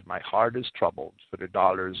Rebekah said, my heart is troubled for the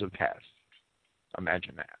daughters of Heth.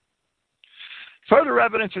 Imagine that. Further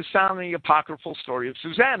evidence is found in the apocryphal story of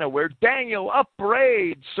Susanna, where Daniel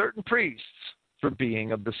upbraids certain priests for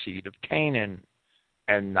being of the seed of Canaan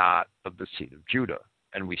and not of the seed of Judah.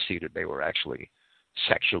 And we see that they were actually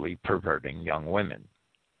sexually perverting young women.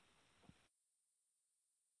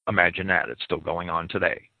 Imagine that. It's still going on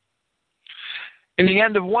today. In the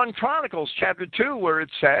end of 1 Chronicles chapter 2, where it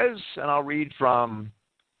says, and I'll read from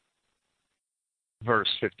verse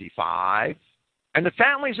 55, and the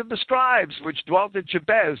families of the scribes which dwelt at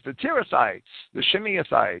Jabez, the Tirathites, the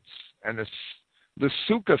Shimeathites, and the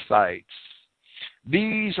Sukathites,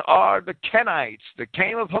 these are the Kenites that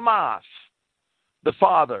came of Hamath, the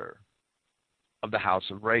father of the house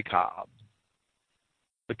of Rechab.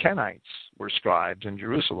 The Kenites were scribes in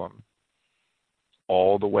Jerusalem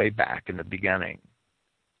all the way back in the beginning.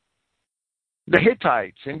 The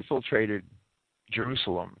Hittites infiltrated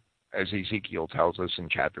Jerusalem, as Ezekiel tells us in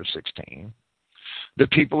chapter 16. The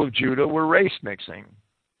people of Judah were race mixing,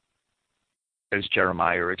 as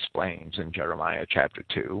Jeremiah explains in Jeremiah chapter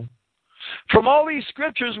 2. From all these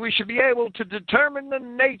scriptures, we should be able to determine the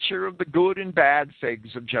nature of the good and bad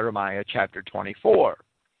figs of Jeremiah chapter 24.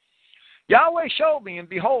 Yahweh showed me, and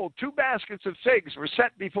behold, 2 baskets of figs were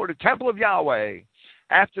set before the temple of Yahweh,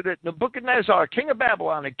 after that Nebuchadnezzar, king of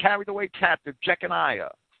Babylon, had carried away captive Jeconiah,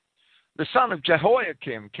 the son of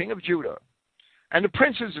Jehoiakim, king of Judah, and the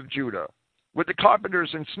princes of Judah, with the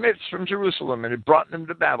carpenters and smiths from Jerusalem, and had brought them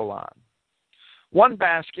to Babylon. One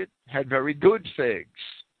basket had very good figs,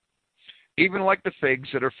 even like the figs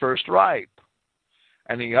that are first ripe,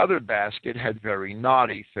 and the other basket had very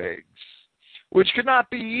naughty figs, which could not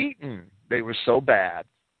be eaten, they were so bad.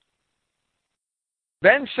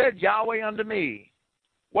 Then said Yahweh unto me,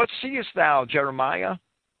 what seest thou, Jeremiah?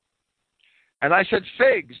 And I said,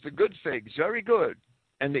 figs, the good figs, very good,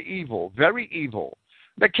 and the evil, very evil,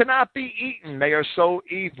 that cannot be eaten, they are so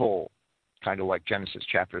evil. Kind of like Genesis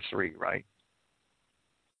chapter 3, right?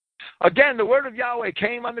 Again, the word of Yahweh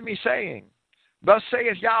came unto me, saying, Thus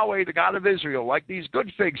saith Yahweh, the God of Israel, like these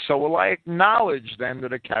good figs, so will I acknowledge them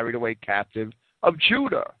that are carried away captive of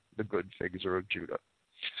Judah. The good figs are of Judah,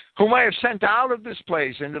 whom I have sent out of this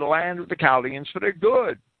place into the land of the Chaldeans for their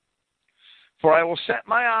good. For I will set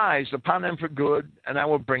my eyes upon them for good, and I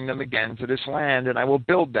will bring them again to this land, and I will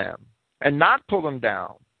build them, and not pull them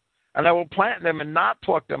down, and I will plant them and not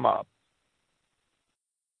pluck them up.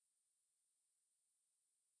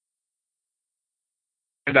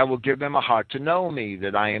 And I will give them a heart to know me,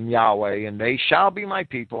 that I am Yahweh, and they shall be my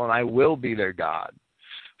people, and I will be their God.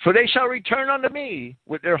 For they shall return unto me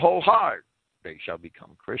with their whole heart. They shall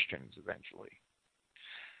become Christians eventually.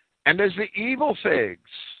 And as the evil figs,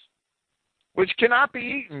 which cannot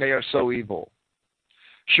be eaten, they are so evil.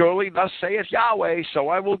 Surely thus saith Yahweh, so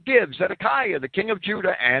I will give Zedekiah, the king of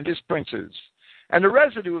Judah, and his princes, and the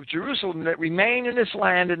residue of Jerusalem that remain in this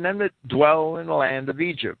land, and them that dwell in the land of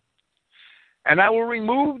Egypt. And I will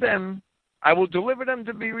remove them, I will deliver them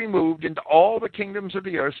to be removed into all the kingdoms of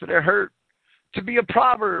the earth for their hurt, to be a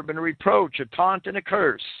proverb and a reproach, a taunt and a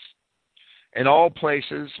curse, in all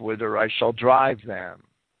places whither I shall drive them.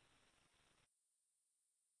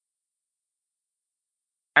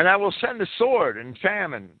 And I will send the sword and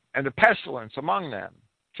famine and the pestilence among them,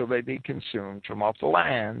 till they be consumed from off the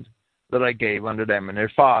land that I gave unto them and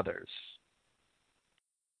their fathers.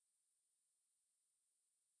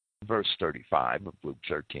 Verse 35 of Luke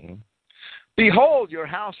 13. Behold, your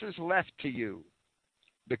house is left to you.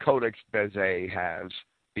 The Codex Bezae has,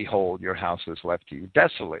 behold, your house is left to you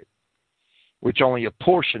desolate, which only a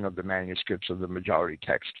portion of the manuscripts of the majority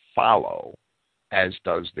text follow, as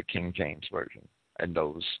does the King James Version and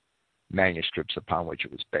those manuscripts upon which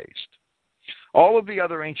it was based. All of the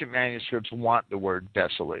other ancient manuscripts want the word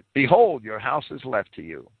desolate. Behold, your house is left to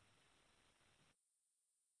you.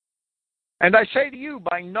 And I say to you,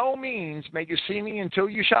 by no means may you see me until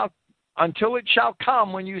it shall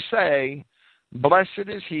come when you say, Blessed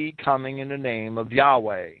is he coming in the name of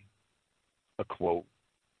Yahweh. A quote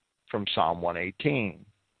from Psalm 118.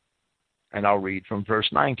 And I'll read from verse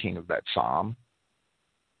 19 of that psalm.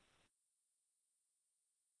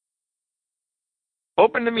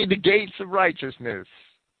 Open to me the gates of righteousness.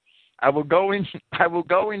 I will go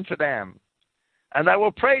into them, and I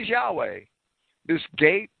will praise Yahweh, this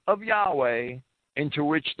gate of Yahweh, into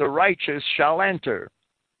which the righteous shall enter.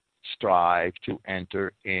 Strive to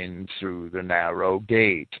enter in through the narrow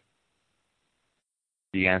gate.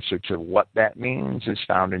 The answer to what that means is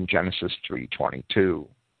found in Genesis 3:22.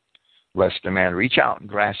 Lest a man reach out and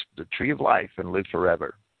grasp the tree of life and live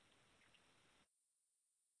forever.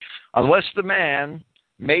 Unless the man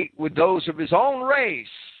mate with those of his own race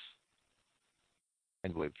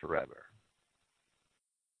and live forever.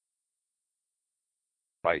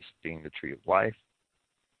 Christ being the tree of life,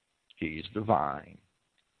 he's the vine,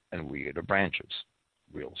 and we are the branches.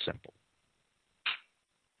 Real simple.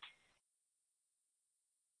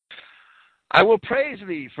 I will praise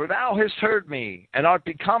thee, for thou hast heard me, and art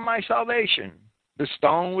become my salvation. The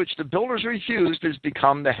stone which the builders refused is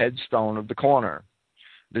become the headstone of the corner.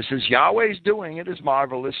 This is Yahweh's doing. It is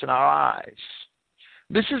marvelous in our eyes.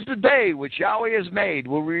 This is the day which Yahweh has made.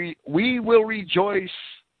 We will rejoice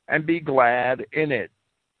and be glad in it.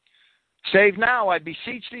 Save now, I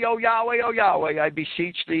beseech thee, O Yahweh, I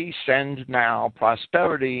beseech thee, send now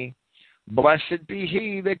prosperity. Blessed be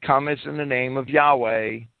he that cometh in the name of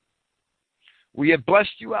Yahweh. We have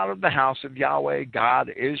blessed you out of the house of Yahweh.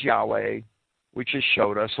 God is Yahweh, which has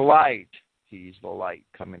showed us light. He's the light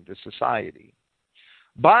come into society.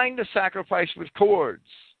 Bind the sacrifice with cords.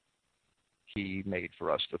 He made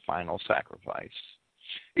for us the final sacrifice.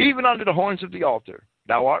 Even under the horns of the altar,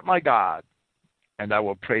 thou art my God, and I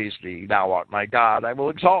will praise thee. Thou art my God, I will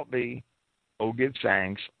exalt thee. O give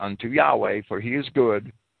thanks unto Yahweh, for he is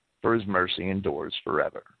good, for his mercy endures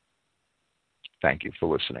forever. Thank you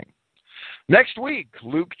for listening. Next week,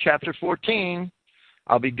 Luke chapter 14,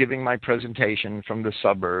 I'll be giving my presentation from the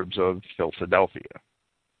suburbs of Philadelphia.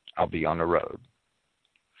 I'll be on the road.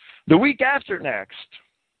 The week after next,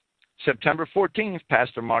 September 14th,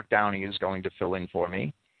 Pastor Mark Downey is going to fill in for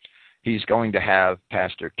me. He's going to have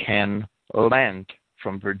Pastor Ken Lent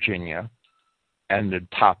from Virginia, and the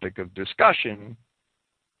topic of discussion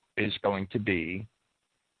is going to be,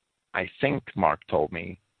 I think Mark told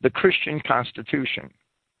me, the Christian Constitution.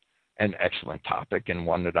 An excellent topic, and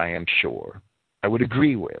one that I am sure I would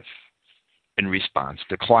agree with in response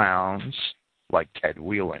to clowns like Ted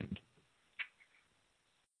Wieland.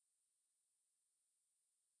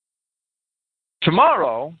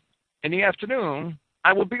 Tomorrow in the afternoon,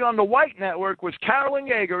 I will be on the White Network with Carolyn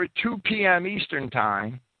Yeager at 2 p.m. Eastern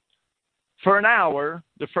Time for an hour,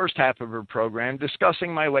 the first half of her program,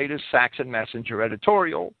 discussing my latest Saxon Messenger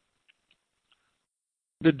editorial,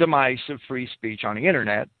 the demise of free speech on the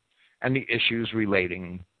Internet, and the issues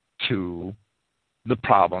relating to the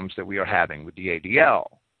problems that we are having with the ADL.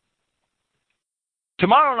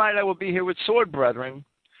 Tomorrow night, I will be here with Sword Brethren.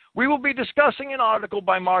 We will be discussing an article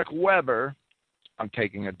by Mark Weber. I'm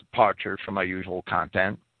taking a departure from my usual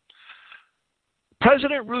content.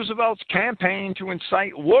 President Roosevelt's campaign to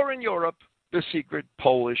incite war in Europe, the secret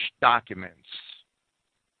Polish documents.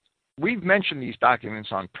 We've mentioned these documents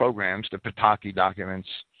on programs, the Pataki documents,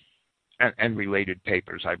 and related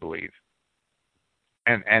papers, I believe.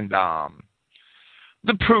 And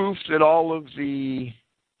the proof that all of the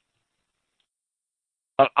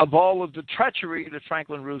treachery that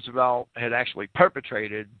Franklin Roosevelt had actually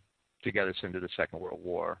perpetrated to get us into the Second World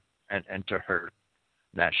War and to hurt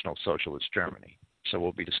National Socialist Germany. So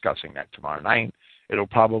we'll be discussing that tomorrow night. It'll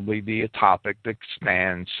probably be a topic that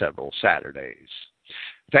spans several Saturdays.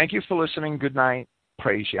 Thank you for listening. Good night.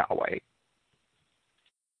 Praise Yahweh.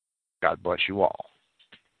 God bless you all.